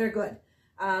 They're good.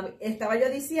 Estaba yo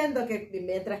diciendo que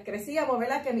mientras crecíamos,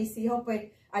 ¿verdad? Que mis hijos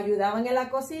pues ayudaban en la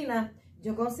cocina.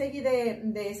 Yo conseguí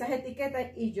de esas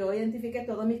etiquetas y yo identifiqué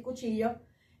todos mis cuchillos,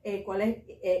 cuáles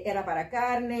era para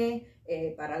carne,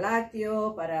 para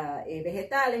lácteos, para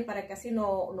vegetales, para que así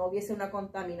no hubiese una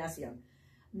contaminación.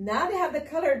 Now they have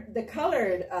the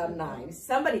colored knives.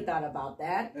 Somebody thought about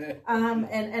that,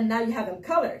 and now you have them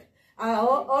colored.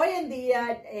 Hoy en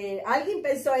día alguien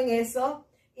pensó en eso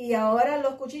y ahora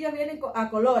los cuchillos vienen a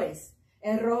colores.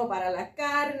 El rojo para la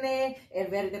carne, el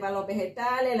verde para los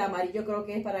vegetales, el amarillo creo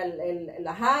que es para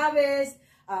las aves,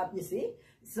 you see?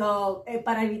 So,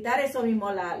 para evitar eso mismo,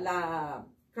 la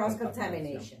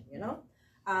cross-contamination, you know?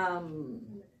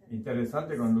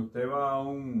 Interesante, cuando usted va a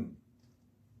un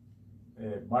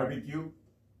barbecue,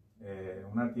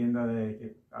 una tienda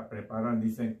que preparan,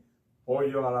 dicen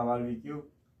pollo a la barbecue,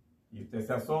 y usted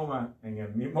se asoma en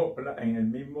el mismo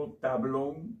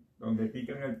tablón donde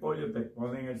pican el pollo, te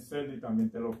ponen el cerdo y también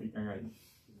te lo pican ahí.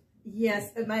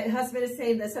 Yes, my husband is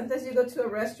saying that sometimes you go to a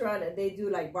restaurant and they do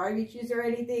like barbecues or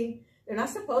anything. They're not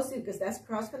supposed to because that's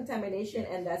cross-contamination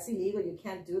and that's illegal. You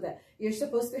can't do that. You're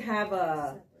supposed to have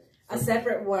a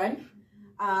separate one.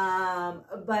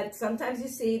 But sometimes you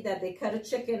see that they cut a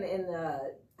chicken in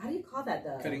the, how do you call that?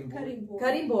 The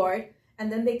cutting board. And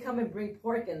then they come and bring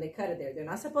pork and they cut it there. They're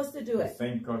not supposed to do it.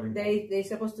 Same cutting. They're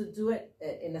supposed to do it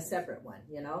in a separate one,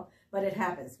 you know. But it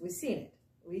happens. We've seen it.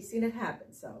 We've seen it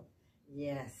happen. So,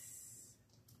 yes.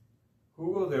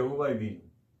 Jugo de uva y vino.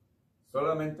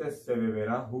 Solamente se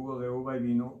beberá jugo de uva y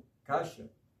vino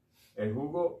kosher. El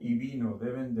jugo y vino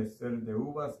deben de ser de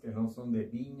uvas que no son de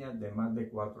viñas de más de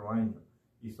 4 años.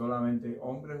 Y solamente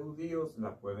hombres judíos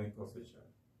las pueden cosechar.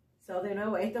 So, de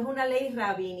nuevo, esto es una ley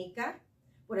rabínica.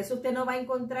 Por eso usted no va a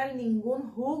encontrar ningún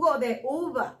jugo de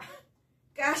uva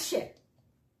kosher.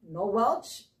 No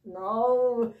Welch,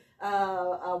 no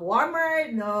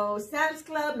Walmart, no Sam's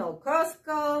Club, no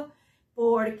Costco,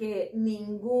 porque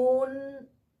ningún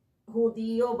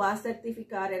judío va a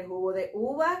certificar el jugo de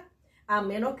uva a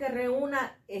menos que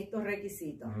reúna estos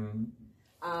requisitos.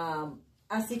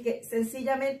 Así que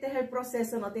sencillamente es el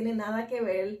proceso, no tiene nada que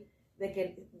ver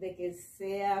de que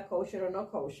sea kosher o no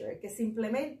kosher, que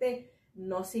simplemente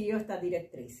no siguió estas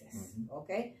directrices, ¿ok?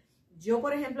 Yo,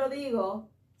 por ejemplo, digo,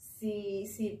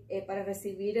 si para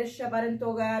recibir el Shabbat en tu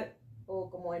hogar o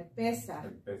como en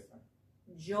Pesach,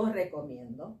 yo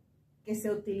recomiendo que se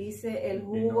utilice el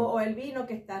jugo o el vino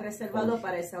que está reservado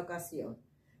para esa ocasión,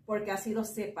 porque ha sido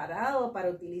separado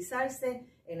para utilizarse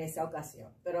en esa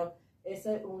ocasión. Pero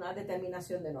esa es una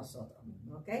determinación de nosotros,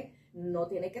 ¿ok? No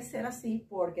tiene que ser así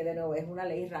porque, de nuevo, es una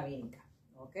ley rabínica,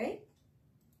 ¿ok?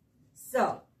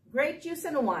 So, grape juice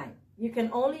and wine. You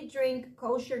can only drink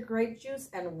kosher grape juice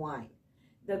and wine.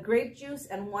 The grape juice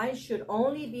and wine should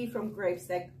only be from grapes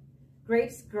that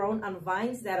grapes grown on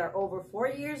vines that are over 4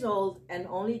 years old, and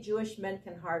only Jewish men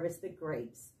can harvest the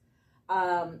grapes.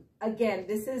 Again,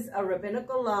 this is a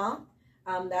rabbinical law.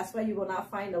 That's why you will not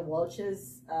find a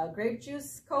Welch's grape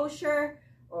juice kosher,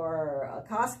 or a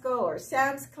Costco or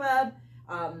Sam's Club.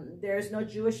 There's no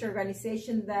Jewish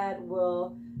organization that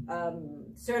will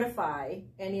certify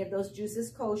any of those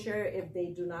juices kosher if they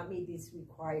do not meet these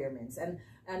requirements. And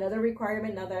another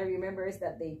requirement, now that I remember, is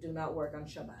that they do not work on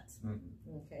Shabbat.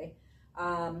 Okay.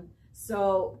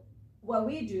 So what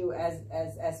we do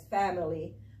as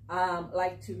family,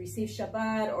 like to receive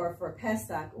Shabbat or for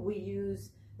Pesach, we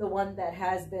use the one that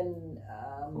has been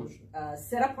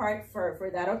set apart for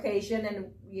that occasion,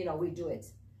 and we do it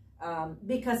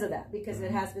because of that, because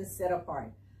it has been set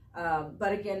apart.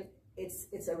 But again,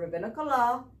 it's a rabbinical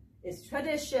law, it's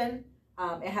tradition.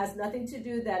 It has nothing to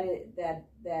do that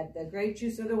the grape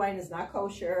juice or the wine is not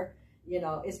kosher.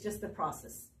 It's just the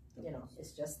process.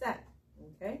 It's just that.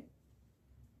 Okay.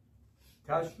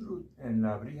 Kashrut en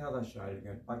la Brit Hadashah, en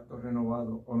el Pacto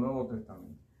Renovado o Nuevo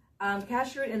Testamento.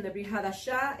 Kashrut in the Brit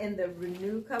Hadashah, in the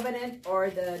New Covenant or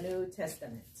the New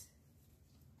Testament.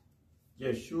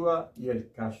 Yeshua y el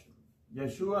Kashrut.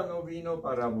 Yeshua no vino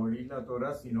para abolir la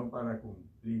Torah, sino para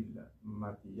cumplirla.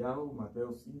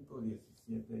 Mateo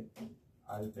 5:17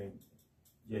 al 20.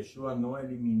 Yeshua no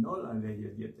eliminó las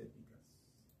leyes dietéticas.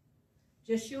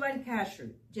 Yeshua and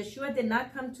Kashrut. Yeshua did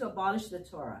not come to abolish the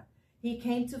Torah. He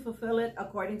came to fulfill it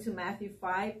according to Matthew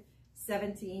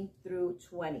 5:17 through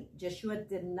 20. Yeshua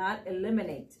did not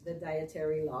eliminate the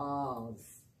dietary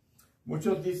laws.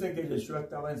 Muchos dicen que Yeshua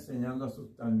estaba enseñando a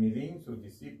sus talmidim, sus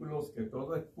discípulos, que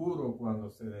todo es puro cuando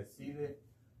se decide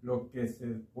lo que se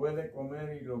puede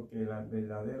comer y lo que las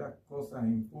verdaderas cosas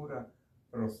impuras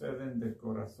proceden del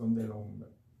corazón del hombre.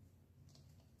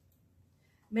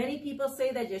 Many people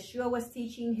say that Yeshua was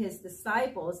teaching his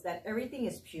disciples that everything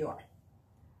is pure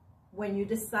when you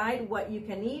decide what you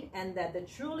can eat, and that the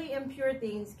truly impure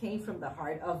things came from the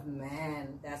heart of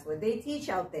man. That's what they teach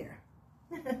out there.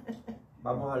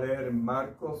 Vamos a leer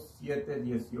Marcos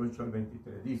 7:18 al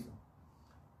 23. Dice: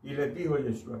 Y les dijo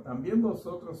Yeshua, ¿también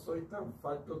vosotros sois tan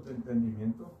faltos de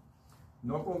entendimiento?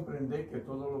 ¿No comprendéis que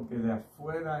todo lo que de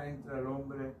afuera entra al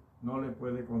hombre no le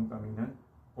puede contaminar?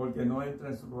 Porque no entra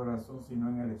en su corazón, sino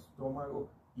en el estómago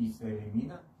y se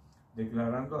elimina,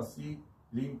 declarando así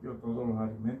limpio todos los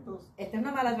alimentos. Esta es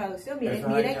una mala traducción.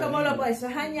 Miren cómo eso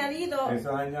es añadido. Eso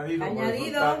es añadido. Eso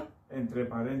está entre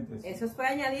paréntesis. Eso fue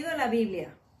añadido en la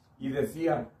Biblia. Y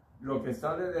decía, lo que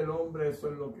sale del hombre, eso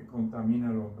es lo que contamina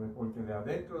al hombre, porque de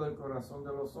adentro del corazón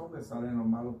de los hombres salen los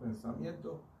malos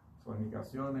pensamientos,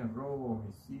 fornicaciones, robo,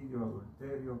 homicidio,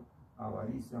 adulterio,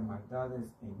 avaricia,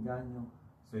 maldades, engaño,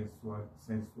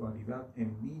 sensualidad,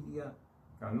 envidia,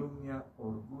 calumnia,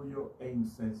 orgullo e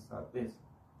insensatez.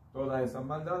 Todas esas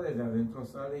maldades de adentro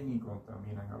salen y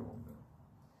contaminan al hombre.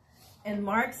 And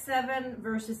Mark 7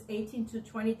 verses 18 to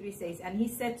 23 says, and he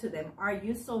said to them, are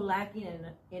you so lacking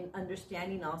in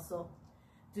understanding also?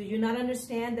 Do you not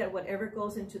understand that whatever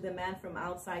goes into the man from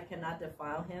outside cannot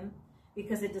defile him?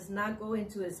 Because it does not go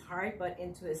into his heart, but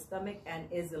into his stomach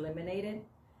and is eliminated.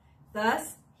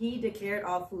 Thus, he declared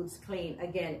all foods clean.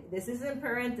 Again, this is in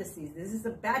parentheses. This is a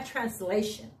bad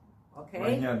translation.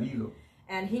 Okay? Añadido.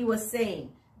 And he was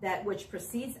saying, that which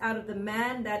proceeds out of the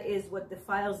man, that is what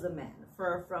defiles the man.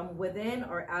 For from within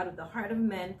or out of the heart of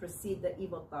men proceed the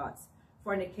evil thoughts,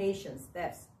 fornications,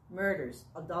 thefts, murders,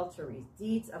 adulteries,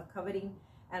 deeds of coveting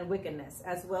and wickedness,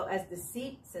 as well as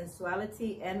deceit,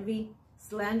 sensuality, envy,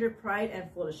 slander, pride,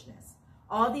 and foolishness.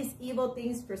 All these evil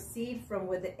things proceed from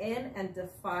within and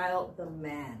defile the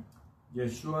man.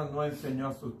 Yeshua no enseñó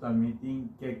a sus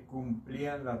talmidim que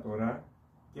cumplían la Torah,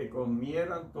 que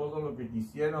comieran todo lo que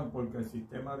quisieran porque el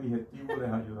sistema digestivo les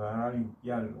ayudará a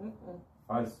limpiarlo.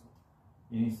 Falso.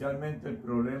 Inicialmente el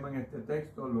problema en este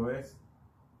texto lo es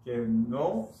que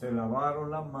no se lavaron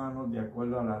las manos de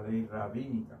acuerdo a la ley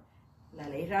rabínica. La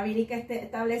ley rabínica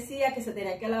establecía que se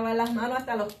tenían que lavar las manos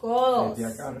hasta los codos.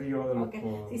 Desde acá arriba de los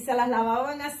codos. Si se las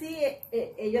lavaban así,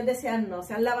 ellos decían, no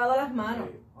se han lavado las manos.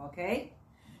 Okay?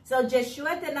 So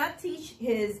Yeshua did not teach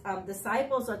his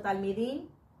disciples or talmidim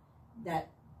that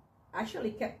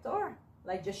actually kept Torah,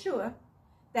 like Yeshua,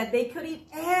 that they could eat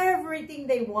everything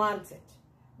they wanted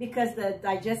because the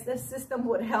digestive system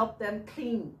would help them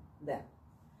clean them.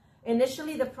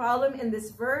 Initially, the problem in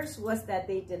this verse was that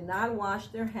they did not wash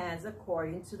their hands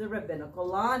according to the rabbinical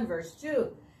law in verse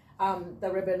 2. The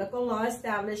rabbinical law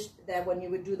established that when you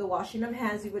would do the washing of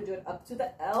hands, you would do it up to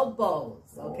the elbows,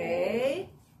 okay?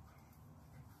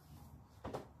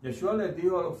 Yeshua les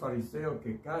dijo a los fariseos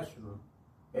que kashrut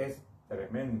es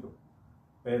tremendo,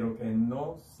 pero que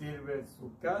no sirve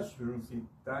su kashrut si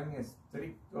tan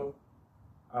estricto,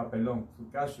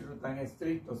 su kashrut tan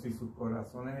estricto si sus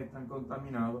corazones están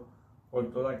contaminados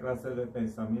por toda clase de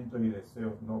pensamientos y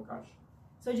deseos no kashrut.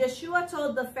 So Yeshua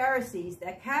told the Pharisees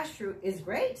that kashrut is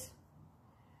great,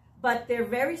 but their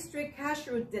very strict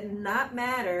kashrut did not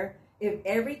matter if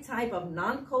every type of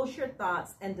non-kosher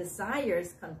thoughts and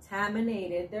desires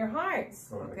contaminated their hearts.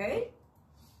 Correcto. Okay?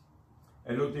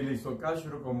 Él utilizó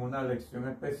kashrut como una lección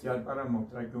especial para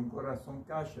mostrar que un corazón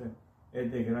kasher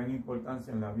es de gran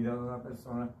importancia en la vida de una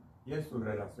persona y en su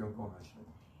relación con Hashem.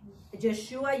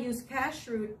 Yeshua used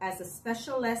kashrut as a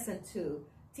special lesson to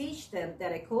teach them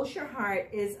that a kosher heart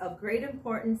is of great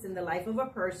importance in the life of a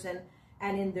person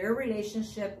and in their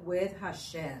relationship with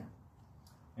Hashem.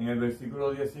 En el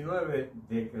versículo 19,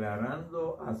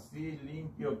 declarando así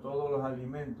limpio todos los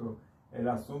alimentos, el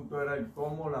asunto era el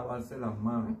cómo lavarse las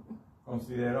manos.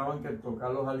 Consideraban que el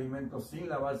tocar los alimentos sin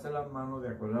lavarse las manos, de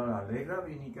acuerdo a la ley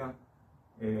rabínica,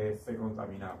 se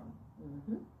contaminaban.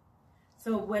 Mm-hmm.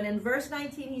 So when in verse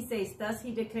 19 he says, thus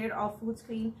he declared all foods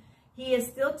clean, he is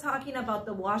still talking about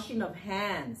the washing of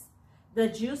hands. The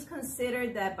Jews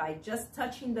considered that by just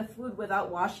touching the food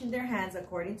without washing their hands,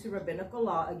 according to rabbinical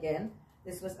law, again,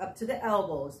 this was up to the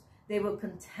elbows, they would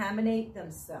contaminate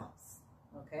themselves.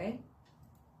 Okay?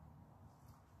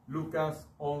 Lucas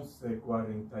 11,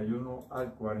 41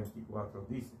 al 44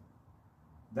 dice,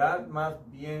 Dad más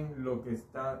bien lo que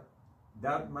está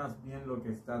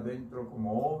dentro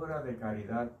como obra de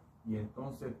caridad, y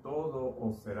entonces todo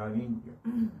os será limpio.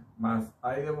 Mas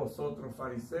hay de vosotros,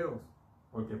 fariseos,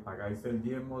 porque pagáis el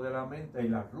diezmo de la menta y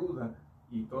la ruda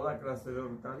y toda clase de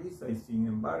hortaliza, y sin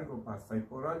embargo pasáis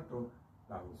por alto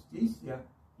la justicia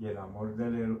y el amor de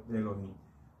Elohim.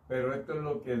 Pero esto es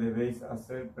lo que debéis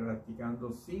hacer,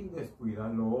 practicando sin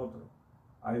descuidar lo otro.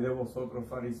 Hay de vosotros,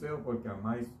 fariseos, porque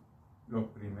amáis los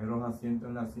primeros asientos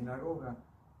en la sinagoga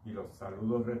y los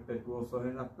saludos respetuosos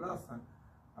en las plazas.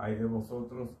 Hay de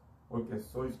vosotros, porque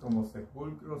sois como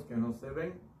sepulcros que no se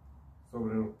ven,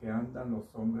 sobre los que andan los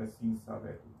hombres sin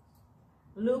saberlo.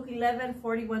 Luke 11,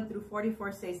 41 through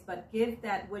 44 says, but give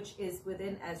that which is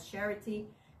within as charity,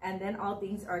 and then all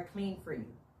things are clean for you.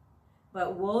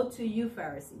 But woe to you,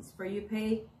 Pharisees, for you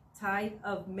pay tithe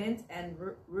of mint and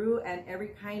rue and every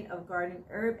kind of garden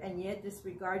herb, and yet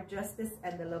disregard justice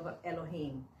and the love of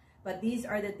Elohim. But these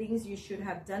are the things you should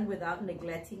have done without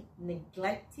neglecting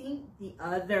the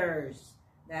others.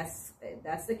 That's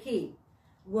the key.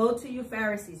 Woe to you,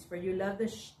 Pharisees, for you love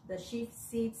the chief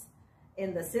seats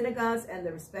in the synagogues and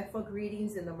the respectful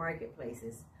greetings in the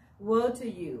marketplaces. Woe to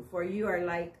you, for you are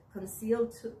like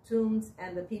concealed tombs,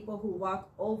 and the people who walk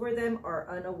over them are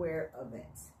unaware of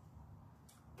it.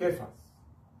 Kefas.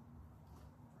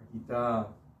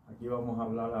 Aquí vamos a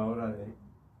hablar ahora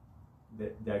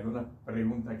de algunas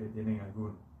preguntas que tienen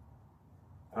algunos.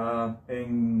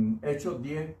 En Hechos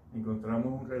 10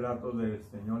 encontramos un relato del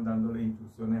Señor dándole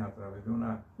instrucciones a través de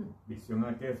una visión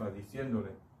a Kefas, diciéndole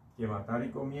que matara y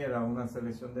comiera una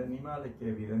selección de animales que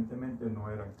evidentemente no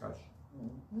eran kosher.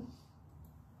 Mm-hmm.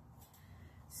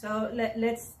 So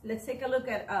let's take a look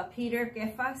at Peter,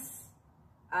 Kephas.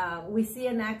 We see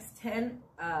in Acts 10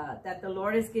 that the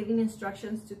Lord is giving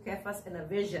instructions to Kephas in a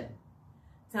vision,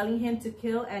 telling him to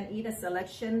kill and eat a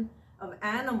selection of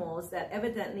animals that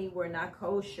evidently were not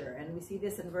kosher. And we see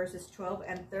this in verses 12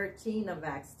 and 13 of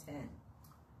Acts 10.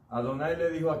 Adonai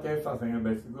le dijo a Kefas en el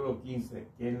versículo 15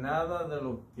 que nada de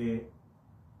los que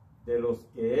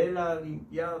él ha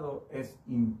limpiado es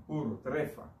impuro,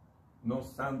 trefa, no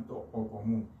santo o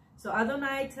común. So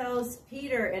Adonai tells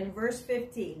Peter in verse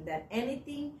 15 that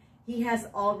anything he has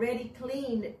already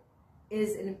cleaned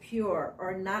is impure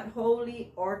or not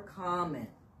holy or common.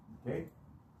 Okay.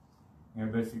 En el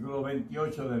versículo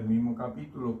 28 del mismo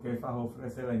capítulo, Kefas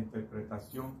ofrece la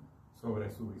interpretación sobre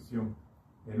su visión.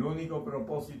 El único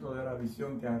propósito de la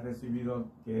visión que ha recibido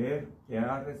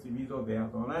de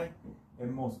Adonai es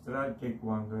mostrar que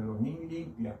cuando Elohim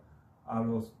limpia a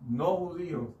los no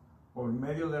judíos por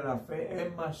medio de la fe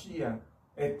en Mashiach,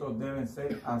 estos deben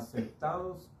ser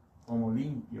aceptados como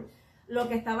limpios. Lo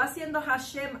que estaba haciendo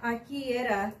Hashem aquí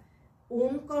era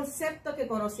un concepto que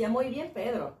conocía muy bien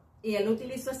Pedro, y él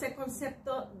utilizó ese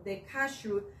concepto de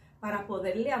kashrut para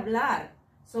poderle hablar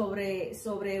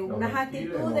sobre unas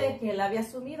actitudes que él había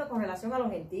asumido con relación a los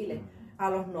gentiles, a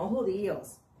los no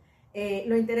judíos.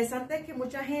 Lo interesante es que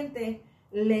mucha gente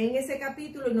leen ese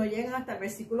capítulo y no llegan hasta el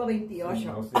versículo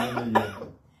 28.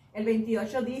 El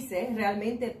 28 dice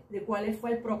realmente de cuál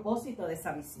fue el propósito de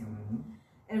esa visión.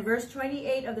 In verse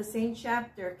 28 of the same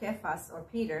chapter, Kephas, or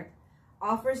Peter,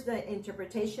 offers the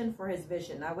interpretation for his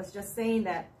vision. I was just saying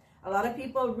that A lot of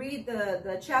people read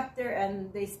the chapter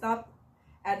and they stop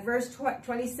at verse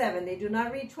 27. They do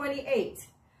not read 28.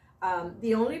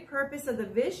 The only purpose of the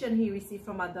vision he received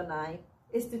from Adonai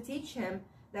is to teach him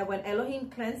that when Elohim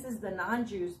cleanses the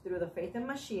non-Jews through the faith in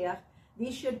Mashiach,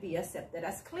 these should be accepted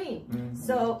as clean. Mm-hmm.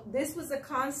 So this was a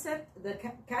concept, the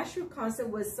kashrut concept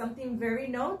was something very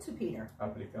known to Peter.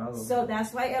 Aplicado. So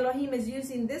that's why Elohim is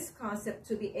using this concept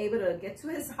to be able to get to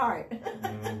his heart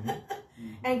mm-hmm.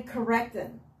 and correct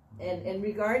him in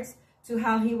regards to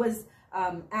how he was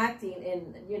acting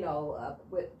in,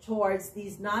 towards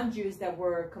these non-Jews that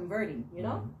were converting, you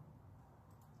know?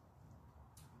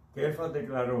 Kefas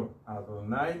declaró,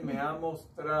 Adonai me ha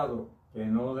mostrado que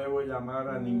no debo llamar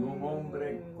a ningún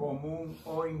hombre común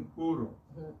o impuro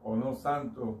o no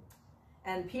santo.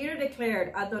 And Peter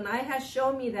declared, Adonai has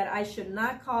shown me that I should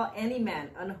not call any man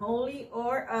unholy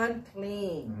or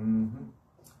unclean.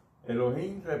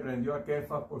 Elohim reprendió a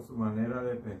Kefas por su manera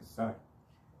de pensar.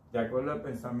 De acuerdo al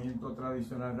pensamiento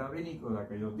tradicional rabínico de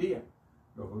aquellos días,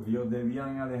 los judíos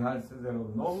debían alejarse de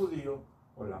los no judíos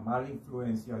por la mala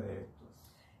influencia de estos.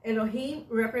 Elohim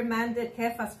reprimanded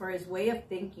Kephas for his way of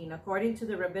thinking. According to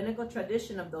the rabbinical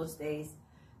tradition of those days,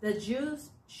 the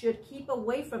Jews should keep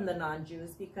away from the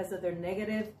non-Jews because of their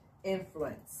negative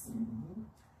influence.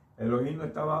 Elohim no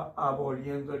estaba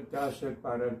aboliendo el kasher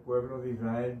para el pueblo de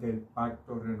Israel del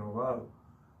pacto renovado,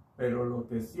 pero lo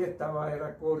que sí estaba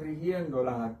era corrigiendo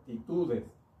las actitudes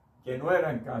que no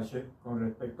eran kasher con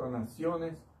respecto a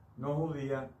naciones no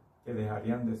judías que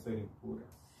dejarían de ser impuras.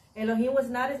 Elohim was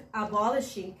not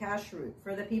abolishing kashrut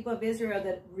for the people of Israel,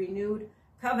 the renewed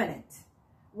covenant.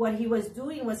 What he was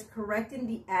doing was correcting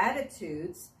the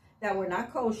attitudes that were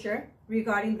not kosher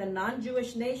regarding the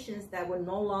non-Jewish nations that would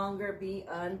no longer be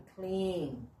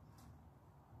unclean.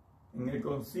 En el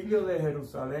concilio de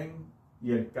Jerusalén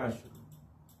y el kashrut,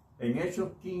 en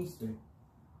Hechos 15,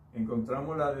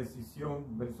 encontramos la decisión,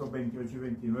 versos 28 y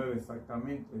 29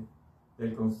 exactamente,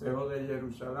 del Consejo de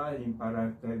Jerusalén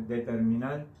para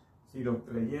determinar si los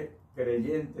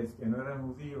creyentes que no eran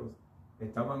judíos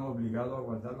estaban obligados a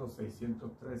guardar los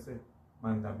 613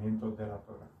 mandamientos de la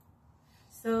Torah.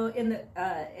 So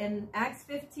in Acts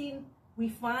 15, we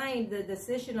find the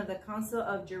decision of the Council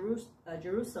of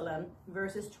Jerusalem,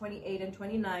 verses 28 and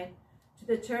 29, to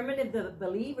determine if the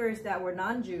believers that were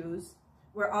non-Jews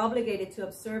were obligated to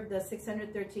observe the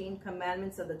 613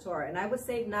 commandments of the Torah. And I would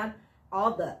say not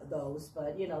all those,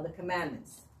 but, the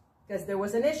commandments, because there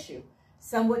was an issue.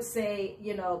 Some would say,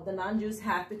 the non-Jews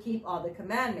have to keep all the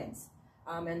commandments.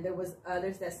 And there was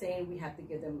others that saying we have to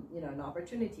give them, an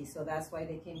opportunity. So that's why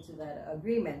they came to that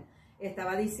agreement.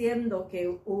 Estaba diciendo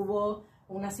que hubo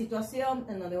una situación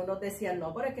en donde unos decían,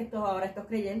 no, pero es que estos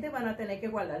creyentes van a tener que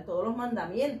guardar todos los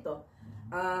mandamientos.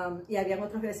 Y habían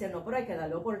otros que decían, no, pero hay que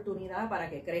darle oportunidad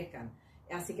para que crezcan.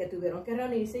 Así que tuvieron que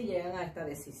reunirse y llegan a esta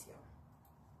decisión.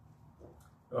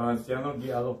 Los ancianos,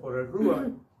 guiados por el Ruach,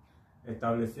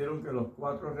 establecieron que los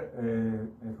cuatro,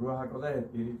 el Ruach HaKodesh,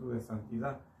 espíritu de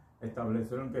santidad,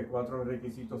 establecieron que 4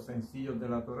 requisitos sencillos de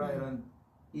la Torah eran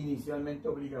inicialmente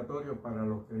obligatorios para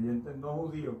los creyentes no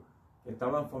judíos que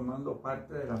estaban formando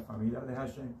parte de la familia de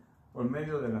Hashem por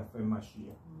medio de la fe en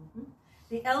Mashiach.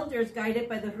 The elders, guided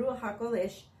by the Ruach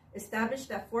HaKodesh, established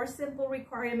that 4 simple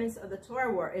requirements of the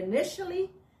Torah were initially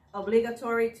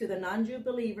obligatory to the non-Jew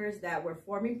believers that were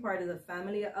forming part of the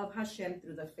family of Hashem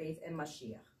through the faith in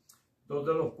Mashiach. 2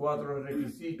 de los 4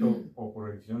 requisitos o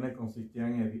prohibiciones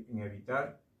consistían en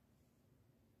evitar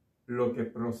lo que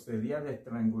procedía de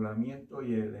estrangulamiento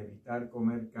y el evitar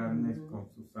comer carnes con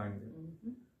su sangre.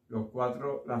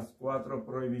 Las 4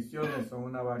 prohibiciones son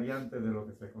una variante de lo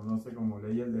que se conoce como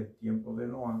leyes del tiempo de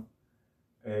Noah,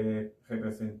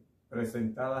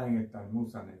 presentadas en el Talmud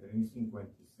Sanedrín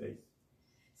 56.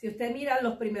 Si usted mira,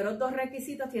 los primeros 2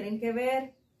 requisitos tienen que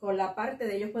ver con la parte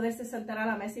de ellos poderse sentar a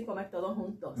la mesa y comer todos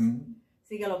juntos.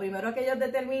 Así que lo primero que ellos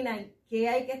determinan, qué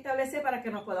hay que establecer para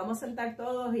que nos podamos sentar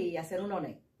todos y hacer un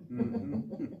oné.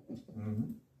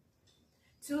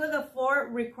 2 of the 4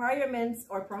 requirements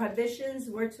or prohibitions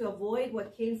were to avoid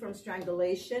what came from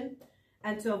strangulation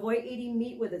and to avoid eating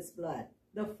meat with its blood.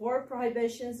 The 4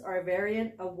 prohibitions are a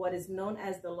variant of what is known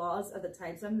as the laws of the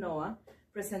times of Noah,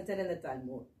 presented in the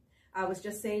Talmud. I was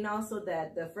just saying also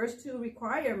that the first 2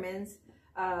 requirements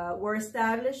were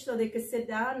established so they could sit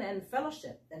down and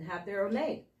fellowship and have their own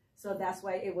name. So that's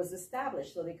why it was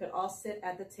established, so they could all sit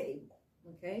at the table.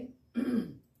 Okay?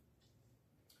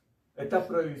 Estas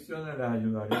prohibiciones les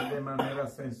ayudarían de manera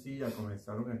sencilla a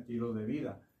comenzar un estilo de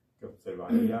vida que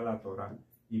observaría la Torá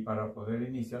y para poder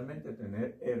inicialmente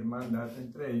tener hermandad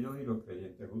entre ellos y los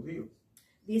creyentes judíos.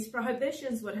 These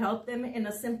prohibitions would help them in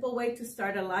a simple way to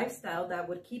start a lifestyle that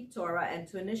would keep Torah and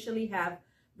to initially have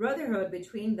brotherhood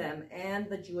between them and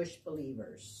the Jewish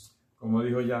believers. Como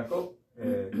dijo Jacob,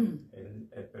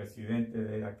 el presidente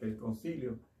de aquel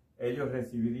concilio, ellos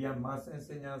recibirían más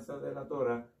enseñanza de la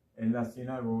Torah en la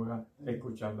sinagoga,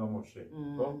 escuchando a Moshe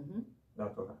con la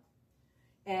Torah.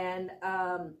 And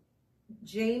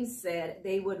James said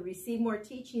they would receive more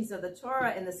teachings of the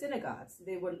Torah in the synagogues.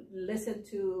 They would listen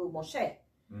to Moshe.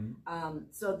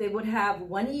 So they would have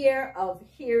 1 year of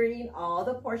hearing all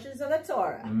the portions of the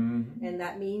Torah. And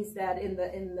that means that in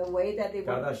the way that they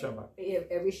would,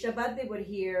 every Shabbat they would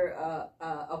hear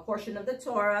a portion of the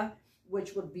Torah,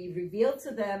 which would be revealed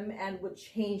to them and would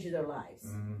change their lives.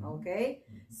 Okay?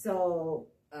 So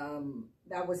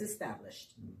that was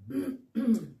established.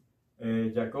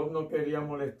 Jacob no quería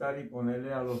molestar y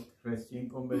ponerle a los recién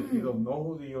convertidos no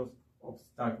judíos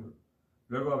obstáculos.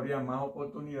 Luego habría más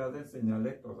oportunidad de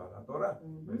enseñarles toda la Torah.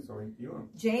 Verso 21.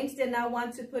 James did not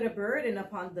want to put a burden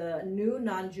upon the new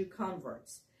non-Jew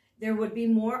converts. There would be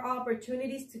more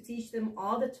opportunities to teach them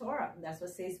all the Torah. That's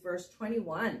what says verse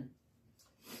 21.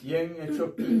 Y en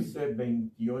Hechos 15,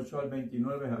 28 al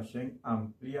 29, Hashem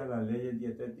amplía las leyes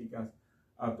dietéticas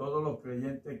a todos los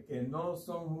creyentes que no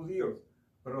son judíos,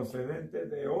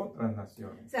 procedentes de otras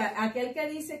naciones. O sea, aquel que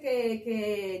dice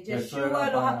que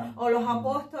Yeshua o los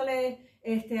apóstoles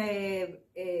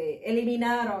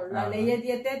eliminaron las leyes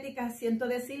dietéticas, siento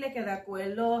decirle que de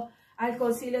acuerdo al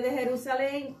concilio de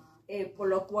Jerusalén, por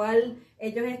lo cual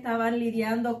ellos estaban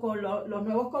lidiando con los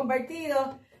nuevos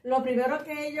convertidos, lo primero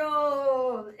que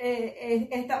ellos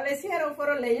establecieron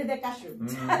fueron leyes de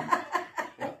kashrut.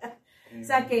 O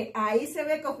sea que ahí se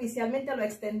ve que oficialmente lo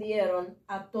extendieron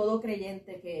a todo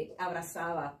creyente que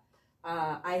abrazaba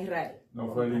a Israel.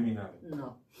 No fue eliminado.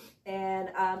 No. And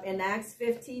in Acts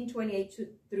 15, 28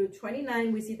 through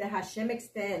 29, we see that Hashem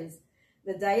extends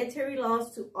the dietary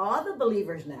laws to all the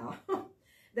believers now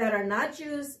that are not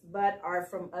Jews but are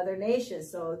from other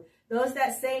nations. So those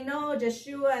that say, no,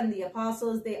 Yeshua and the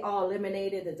apostles, they all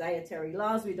eliminated the dietary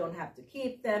laws. We don't have to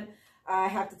keep them. I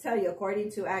have to tell you,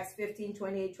 according to Acts 15,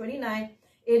 28, 29,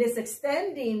 it is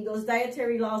extending those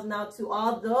dietary laws now to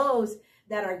all those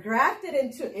that are grafted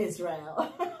into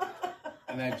Israel.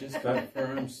 And that just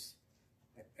confirms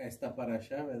esta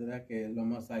parasha, ¿verdad? Que lo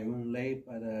más hay un ley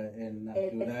para el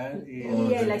natural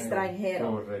y el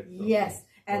extranjero. Correcto. Yes,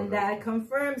 and that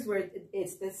confirms where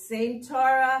it's the same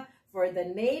Torah for the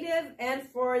native and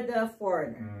for the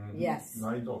foreigner. Yes. No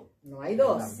hay dos. No hay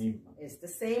dos. It's the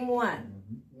same one.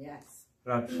 Yes.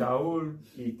 Rab Shaul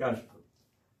y Kashrut.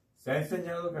 Se ha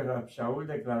enseñado que Rab Shaul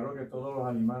declaró que todos los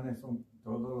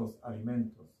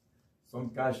alimentos son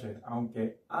kasher,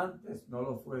 aunque antes no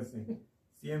lo fuesen,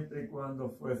 siempre y cuando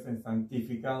fuesen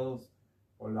santificados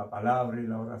por la palabra y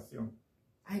la oración.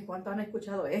 Ay, ¿cuánto han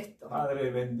escuchado esto? Padre,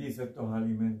 bendice estos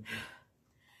alimentos.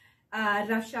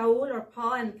 Rav Shaul or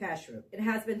Paul and Kashrut. It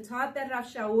has been taught that Rav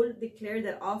Shaul declared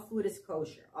that all food is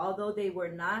kosher, although they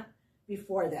were not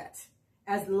before that,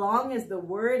 as long as the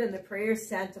word and the prayer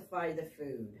sanctify the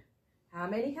food. How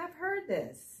many have heard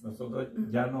this? Nosotros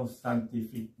ya no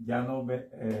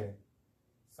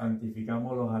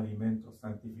santificamos los alimentos,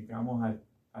 santificamos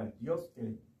al Dios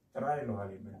que trae los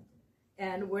alimentos.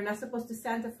 And we're not supposed to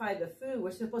sanctify the food,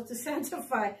 we're supposed to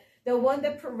sanctify the one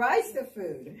that provides the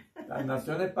food. Las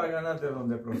naciones paganas de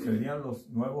donde procedían los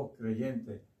nuevos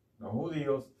creyentes, los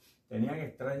judíos, tenían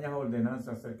extrañas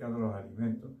ordenanzas acerca de los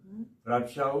alimentos. Rab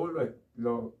Shaul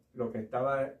lo que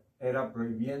estaba era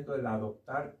prohibiendo el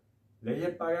adoptar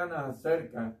leyes paganas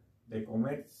acerca de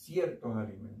comer ciertos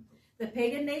alimentos. The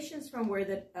pagan nations from where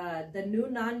the new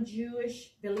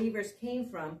non-Jewish believers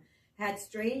came from had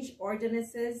strange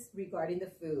ordinances regarding the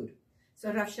food.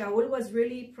 So Rav Shaul was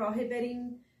really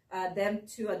prohibiting them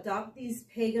to adopt these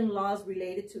pagan laws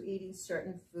related to eating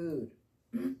certain food.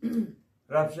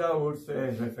 Rav Shaul se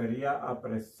refería a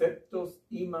preceptos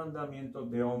y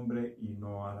mandamientos de hombre y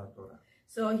no a la Torah.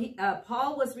 So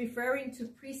Paul was referring to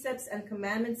precepts and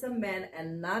commandments of men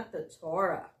and not the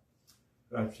Torah.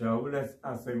 Rav Shaul les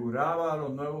aseguraba a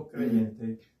los nuevos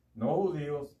creyentes no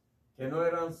judíos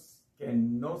que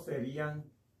no serían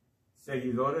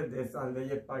seguidores de esas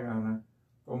leyes paganas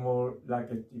como la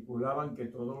que estipulaban que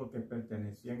todo lo que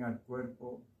pertenecían al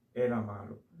cuerpo era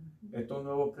malo. Estos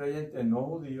nuevos creyentes no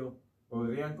judíos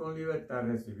podrían con libertad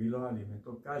recibir los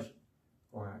alimentos kosher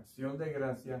con acción de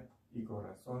gracia y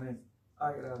corazones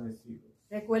agradecidos.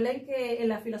 Recuerden que en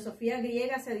la filosofía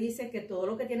griega se dice que todo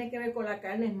lo que tiene que ver con la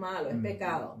carne es malo, es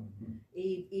pecado.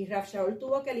 Y Rav Shaul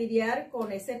tuvo que lidiar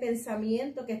con ese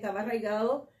pensamiento que estaba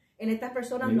arraigado en estas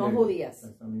personas no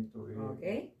judías.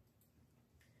 Okay.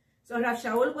 So Rav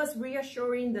Shaul was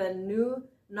reassuring the new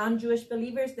non-Jewish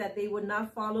believers that they would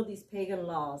not follow these pagan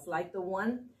laws, like the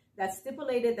one that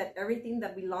stipulated that everything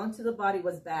that belonged to the body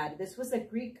was bad. This was a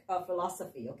Greek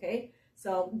philosophy, okay?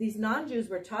 So these non-Jews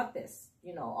were taught this,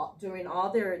 you know, during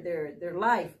all their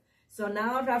life. So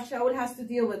now Rav Shaul has to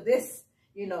deal with this,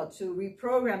 you know, to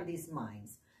reprogram these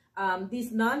minds.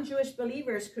 These non-Jewish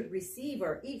believers could receive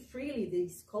or eat freely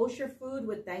this kosher food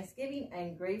with thanksgiving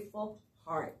and grateful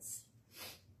hearts.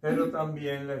 Pero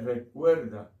también les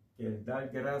recuerda que el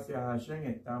dar gracias a Hashem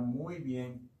está muy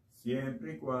bien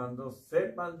siempre y cuando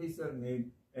sepan discernir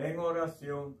en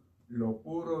oración lo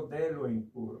puro de lo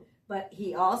impuro. But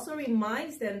he also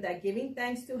reminds them that giving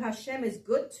thanks to Hashem is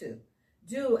good to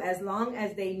do as long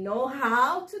as they know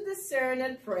how to discern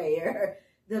in prayer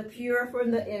the pure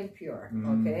from the impure,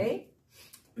 okay?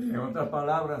 En otras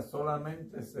palabras,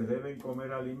 solamente se deben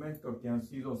comer alimentos que han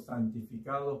sido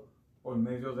santificados por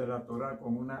medio de la Torah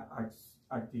con una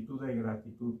actitud de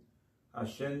gratitud.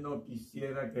 Hashem no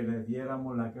quisiera que le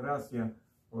diéramos la gracia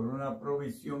por una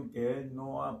provisión que Él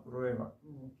no aprueba.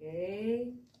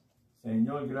 Okay.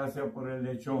 Señor, gracias por el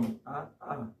lechón.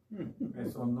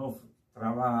 Eso no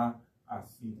trabaja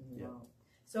así. No.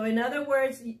 So in other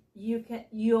words,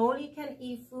 you only can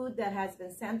eat food that has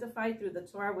been sanctified through the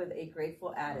Torah with a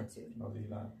grateful attitude.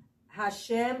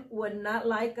 Hashem would not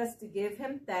like us to give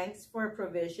him thanks for a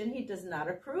provision he does not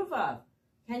approve of.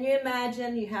 Can you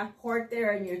imagine you have pork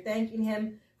there and you're thanking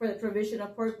him for the provision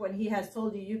of pork when he has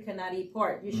told you cannot eat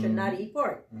pork? You should not eat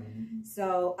pork.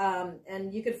 So,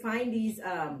 and you could find these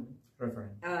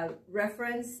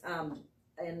reference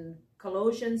in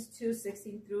Colossians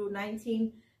 2:16 through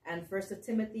 19 and 1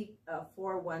 Timothy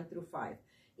 4:1-5.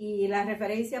 Y la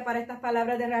referencia para estas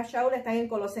palabras de Rav Shaul están en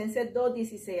Colosenses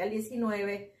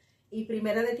 2:16-19 y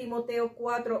Primera de Timoteo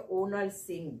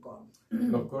 4:1-5.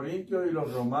 Los corintios y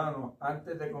los romanos,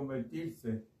 antes de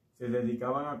convertirse, se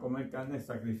dedicaban a comer carne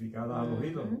sacrificada a los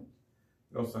ídolos.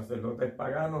 Los sacerdotes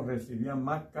paganos recibían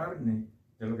más carne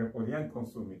de lo que podían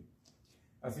consumir.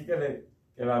 Así que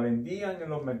la vendían en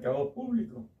los mercados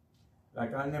públicos. La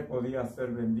carne podía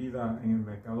ser vendida en el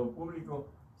mercado público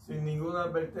sin ninguna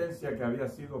advertencia que había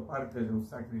sido parte de un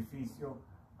sacrificio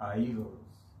a ídolos.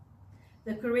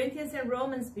 The Corinthians and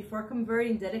Romans, before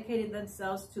converting, dedicated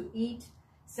themselves to eat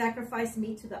sacrificed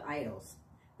meat to the idols.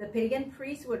 The pagan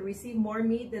priests would receive more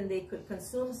meat than they could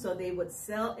consume, so they would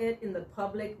sell it in the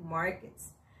public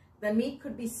markets. The meat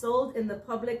could be sold in the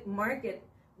public market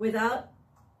without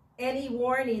any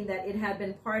warning that it had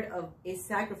been part of a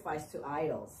sacrifice to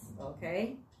idols.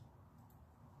 Okay?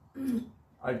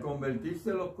 Al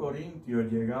convertirse los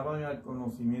corintios, llegaban al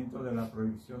conocimiento de la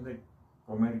prohibición de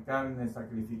comer carne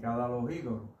sacrificada a los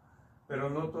ídolos, pero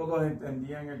no todos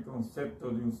entendían el concepto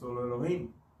de un solo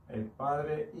Elohim, el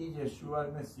Padre, y Yeshua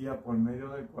el Mesías, por medio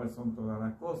del cual son todas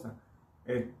las cosas.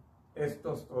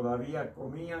 Estos todavía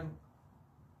comían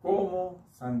como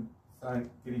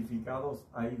sacrificados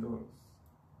a ídolos.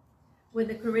 When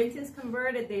the Corinthians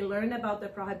converted, they learned about the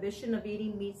prohibition of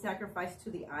eating meat sacrificed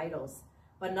to the idols,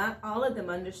 but not all of them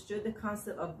understood the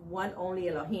concept of one only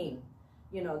Elohim.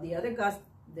 You know, the other gods,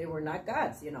 they were not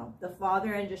gods, you know. The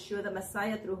Father and Yeshua the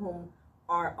Messiah, through whom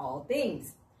are all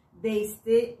things. They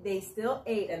still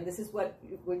ate, and this is what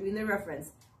we're doing the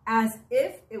reference, as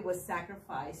if it was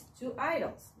sacrificed to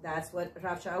idols. That's what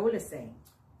Rav Shaul is saying.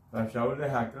 Rav Shaul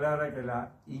les aclara que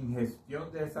la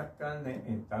ingestión de esas carnes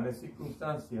en tales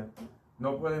circunstancias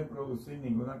no pueden producir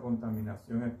ninguna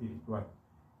contaminación espiritual.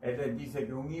 Él les dice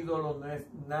que un ídolo no es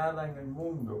nada en el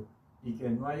mundo y que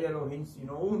no hay Elohim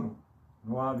sino uno.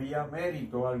 No había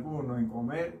mérito alguno en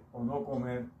comer o no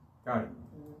comer carne.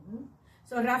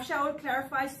 So Rav Shaul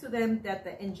clarifies to them that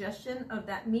the ingestion of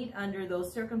that meat under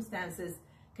those circumstances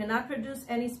cannot produce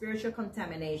any spiritual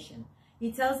contamination.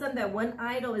 He tells them that one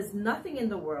idol is nothing in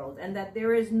the world and that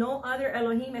there is no other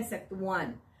Elohim except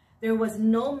one. There was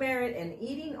no merit in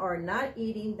eating or not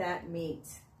eating that meat.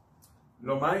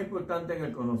 Lo más importante en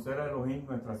el conocer a Elohim,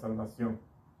 nuestra salvación.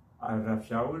 A Rav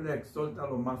Shaul le exhorta a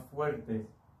los más fuertes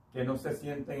que no se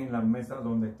sienten en las mesas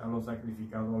donde están los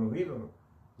sacrificados a los ídolos,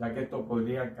 ya que esto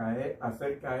podría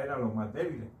hacer caer a los más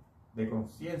débiles de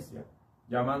conciencia,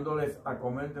 llamándoles a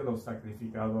comer de los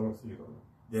sacrificados a los ídolos,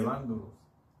 llevándolos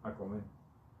a comer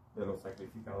de los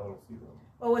sacrificados a los ídolos.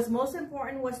 What was most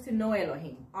important was to know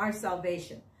Elohim, our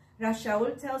salvation. Rav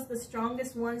Shaul tells the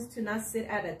strongest ones to not sit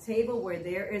at a table where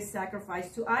there is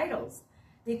sacrifice to idols,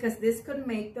 because this could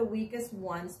make the weakest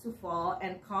ones to fall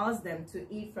and cause them to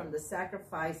eat from the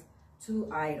sacrifice to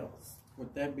idols.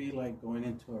 Would that be like going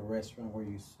into a restaurant where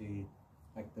you see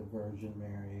like the Virgin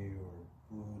Mary or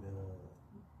Buddha?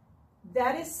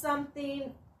 That is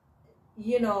something,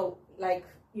 you know, like,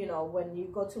 you know, when you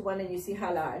go to one and you see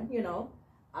halal, you know,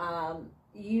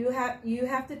 you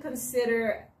have to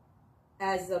consider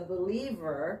as a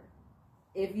believer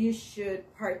if you should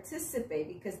participate,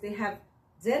 because they have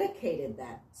dedicated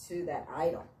that to that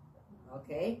idol.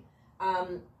 Okay.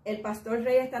 El pastor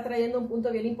Rey está trayendo un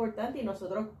punto bien importante y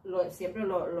nosotros siempre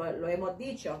lo hemos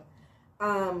dicho.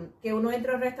 Que uno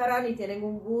entra a un restaurante y tienen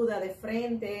un Buda de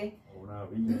frente,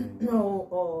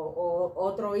 o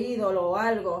otro ídolo o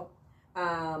algo.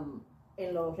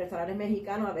 En los restaurantes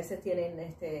mexicanos a veces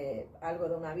tienen algo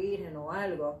de una virgen o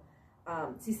algo.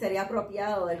 Si sería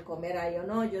apropiado el comer ahí o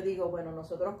no. Yo digo, bueno,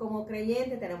 nosotros como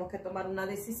creyentes tenemos que tomar una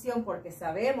decisión, porque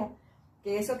sabemos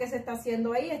que eso que se está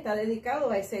haciendo ahí está dedicado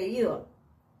a ese ídolo.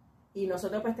 Y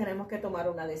nosotros pues tenemos que tomar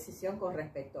una decisión con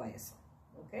respecto a eso.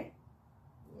 ¿Ok?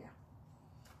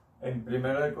 En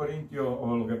 1 Corintios,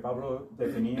 o lo que Pablo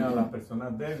definía a las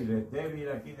personas débiles, débil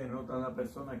aquí denota a una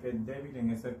persona que es débil en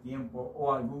ese tiempo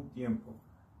o algún tiempo,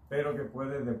 pero que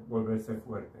puede volverse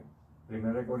fuerte.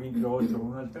 1 Corintios 8,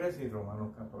 1 al 13 y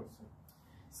Romanos 14.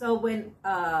 So when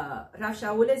Rav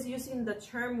Shaul is using the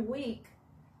term weak,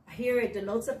 here it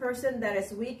denotes a person that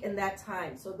is weak in that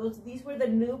time. So these were the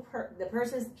new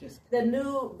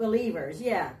believers.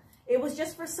 Yeah, it was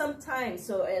just for some time,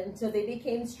 so until they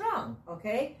became strong.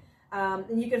 Okay.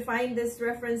 And you can find this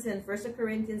reference in 1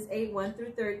 Corinthians 8, 1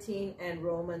 through 13 and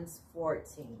Romans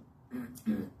 14.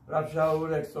 Rav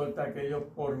Shaul exhorta a aquellos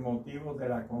por motivos de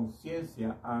la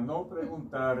conciencia a no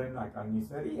preguntar en la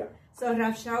carnicería. So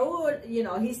Rav Shaul, you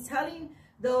know, he's telling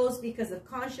those because of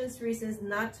conscience reasons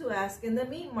not to ask in the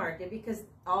meat market, because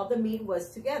all the meat was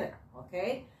together,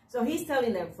 okay? So he's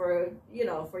telling them por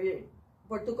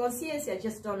tu conciencia,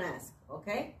 just don't ask,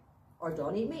 okay? Or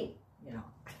don't eat meat, you know.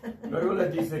 Luego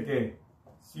les dice que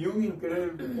si un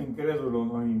incrédulo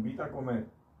nos invita a comer,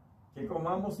 que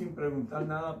comamos sin preguntar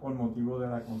nada por motivo de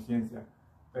la conciencia.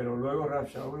 Pero luego Rav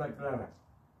Shaul aclara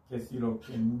que si los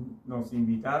que nos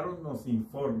invitaron nos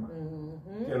informan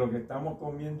que lo que estamos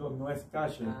comiendo no es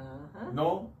kasher,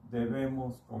 no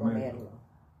debemos comerlo.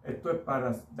 Esto es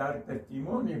para dar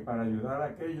testimonio y para ayudar a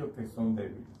aquellos que son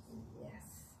débiles.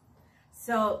 Yes.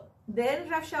 So then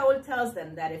Rav Shaul tells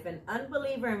them that if an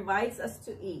unbeliever invites us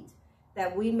to eat,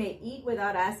 that we may eat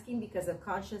without asking because of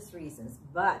conscience reasons.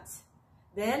 But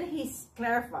then he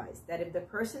clarifies that if the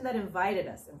person that invited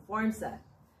us informs us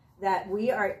that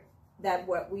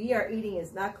what we are eating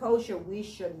is not kosher, we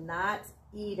should not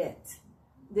eat it.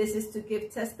 This is to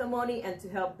give testimony and to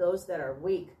help those that are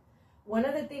weak. One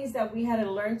of the things that we had to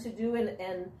learn to do,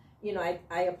 and you know,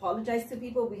 I apologize to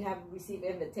people. We have received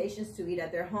invitations to eat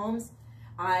at their homes.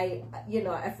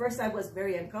 At first I was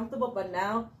very uncomfortable, but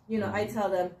now, you know, I tell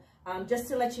them, just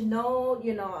to let you know,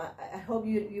 I hope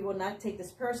you will not take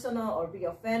this personal or be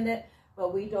offended,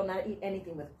 but we do not eat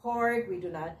anything with pork. We do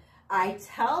not. I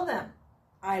tell them,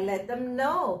 I let them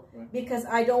know, because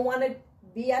I don't want to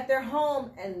be at their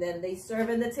home and then they serve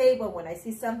in the table. When I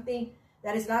see something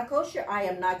that is not kosher, I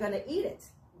am not going to eat it,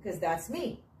 because that's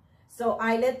me. So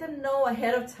I let them know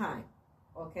ahead of time.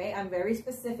 Okay, I'm very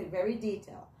specific, very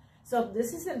detailed. So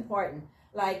this is important.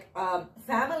 Like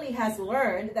family has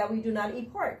learned that we do not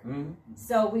eat pork.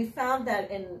 So we found that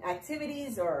in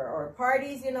activities or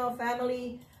parties, you know,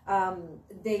 family,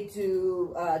 they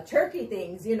do turkey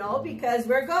things, you know, because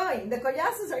we're going. The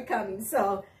collaces are coming.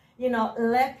 So, you know,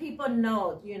 let people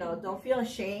know, you know, don't feel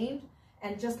ashamed,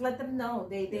 and just let them know.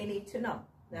 They need to know.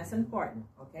 That's important,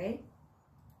 okay?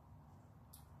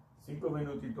 5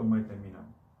 minutitos más y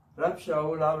terminamos. Rav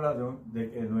Shaul habla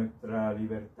de que nuestra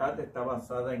libertad está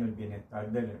basada en el bienestar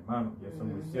del hermano, y eso es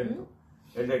muy cierto.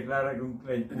 Él declara que un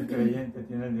creyente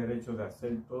tiene el derecho de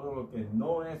hacer todo lo que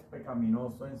no es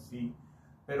pecaminoso en sí,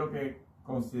 pero que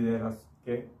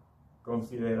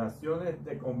consideraciones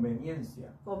de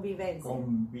conveniencia,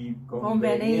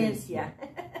 conveniencia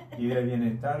y de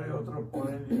bienestar de otros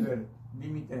ponen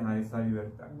límites a esa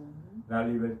libertad. La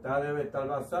libertad debe estar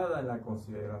basada en la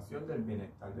consideración del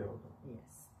bienestar de otros.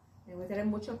 Yes. Debemos tener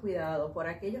mucho cuidado por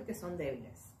aquellos que son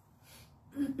débiles.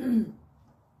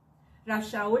 Rav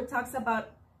Shaul talks about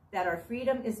that our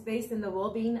freedom is based in the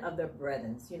well-being of the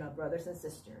brethren, you know, brothers and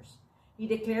sisters. He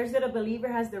declares that a believer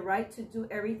has the right to do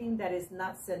everything that is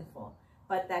not sinful,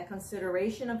 but that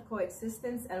consideration of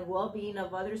coexistence and well-being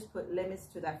of others put limits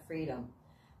to that freedom.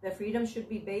 The freedom should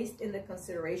be based in the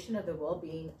consideration of the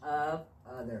well-being of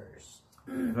others.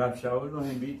 Rav Shaul nos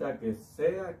invita a que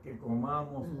sea que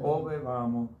comamos o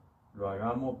bebamos, lo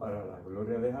hagamos para la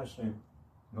gloria de Hashem,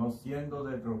 no siendo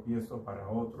de tropiezo para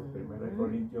otros. 1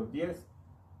 Corintios 10,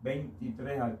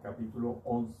 23 al capítulo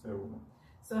 11:1.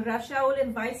 So Rav Shaul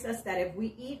invites us that if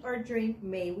we eat or drink,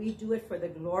 may we do it for the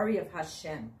glory of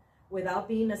Hashem, without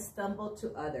being a stumble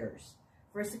to others.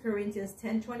 1 Corinthians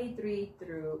 10:23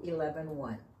 through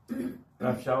 11:1.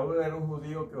 Rav Shaul era un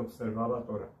judío que observaba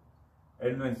Torah.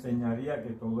 Él no enseñaría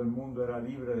que todo el mundo era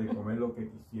libre de comer lo que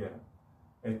quisiera.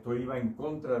 Esto iba en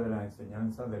contra de las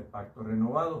enseñanzas del pacto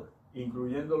renovado,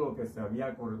 incluyendo lo que se había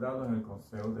acordado en el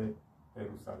Consejo de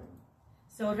Jerusalén.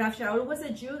 So Rav Shaul was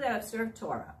a Jew that observed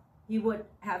Torah. He would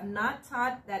have not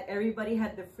taught that everybody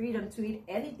had the freedom to eat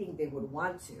anything they would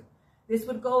want to. This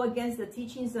would go against the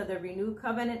teachings of the renewed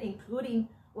covenant, including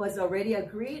was already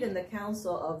agreed in the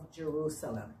Council of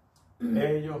Jerusalem.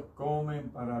 Ellos comen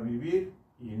para vivir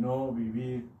y no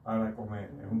vivir para comer.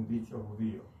 Es un dicho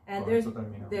judío. And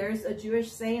Con there's a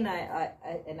Jewish saying,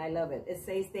 and I love it. It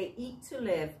says, they eat to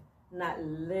live, not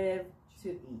live to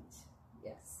eat.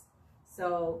 Yes.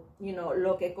 So,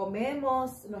 lo que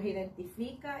comemos nos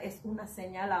identifica, es una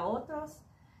señal a otros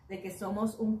de que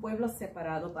somos un pueblo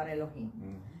separado para Elohim.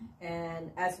 Mm-hmm.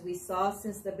 And as we saw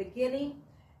since the beginning,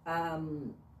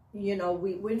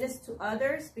 we witness to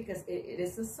others because it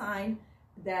is a sign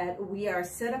that we are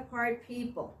set apart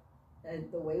people,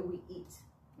 the way we eat.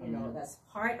 That's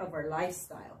part of our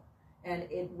lifestyle. And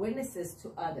it witnesses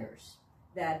to others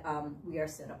that we are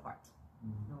set apart.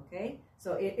 Mm-hmm. Okay?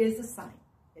 So it is a sign.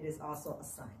 It is also a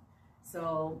sign.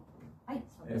 So,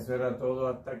 eso era todo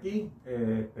hasta aquí.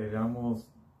 Esperamos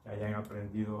que hayan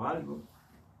aprendido algo.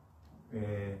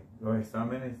 Los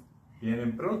exámenes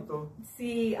vienen pronto.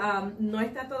 Sí, no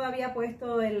está todavía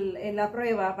puesto en la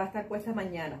prueba, va a estar puesta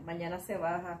mañana. Mañana se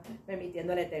baja,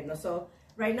 permitiendo el Eterno. So,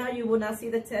 right now you will not see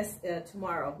the test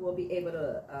tomorrow. We'll be able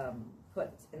to put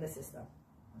in the system.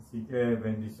 Así que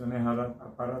bendiciones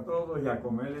para todos y a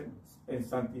comer en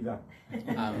santidad.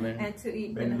 Amén. And to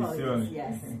eat in holiness.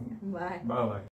 Yes. Bye. Bye bye.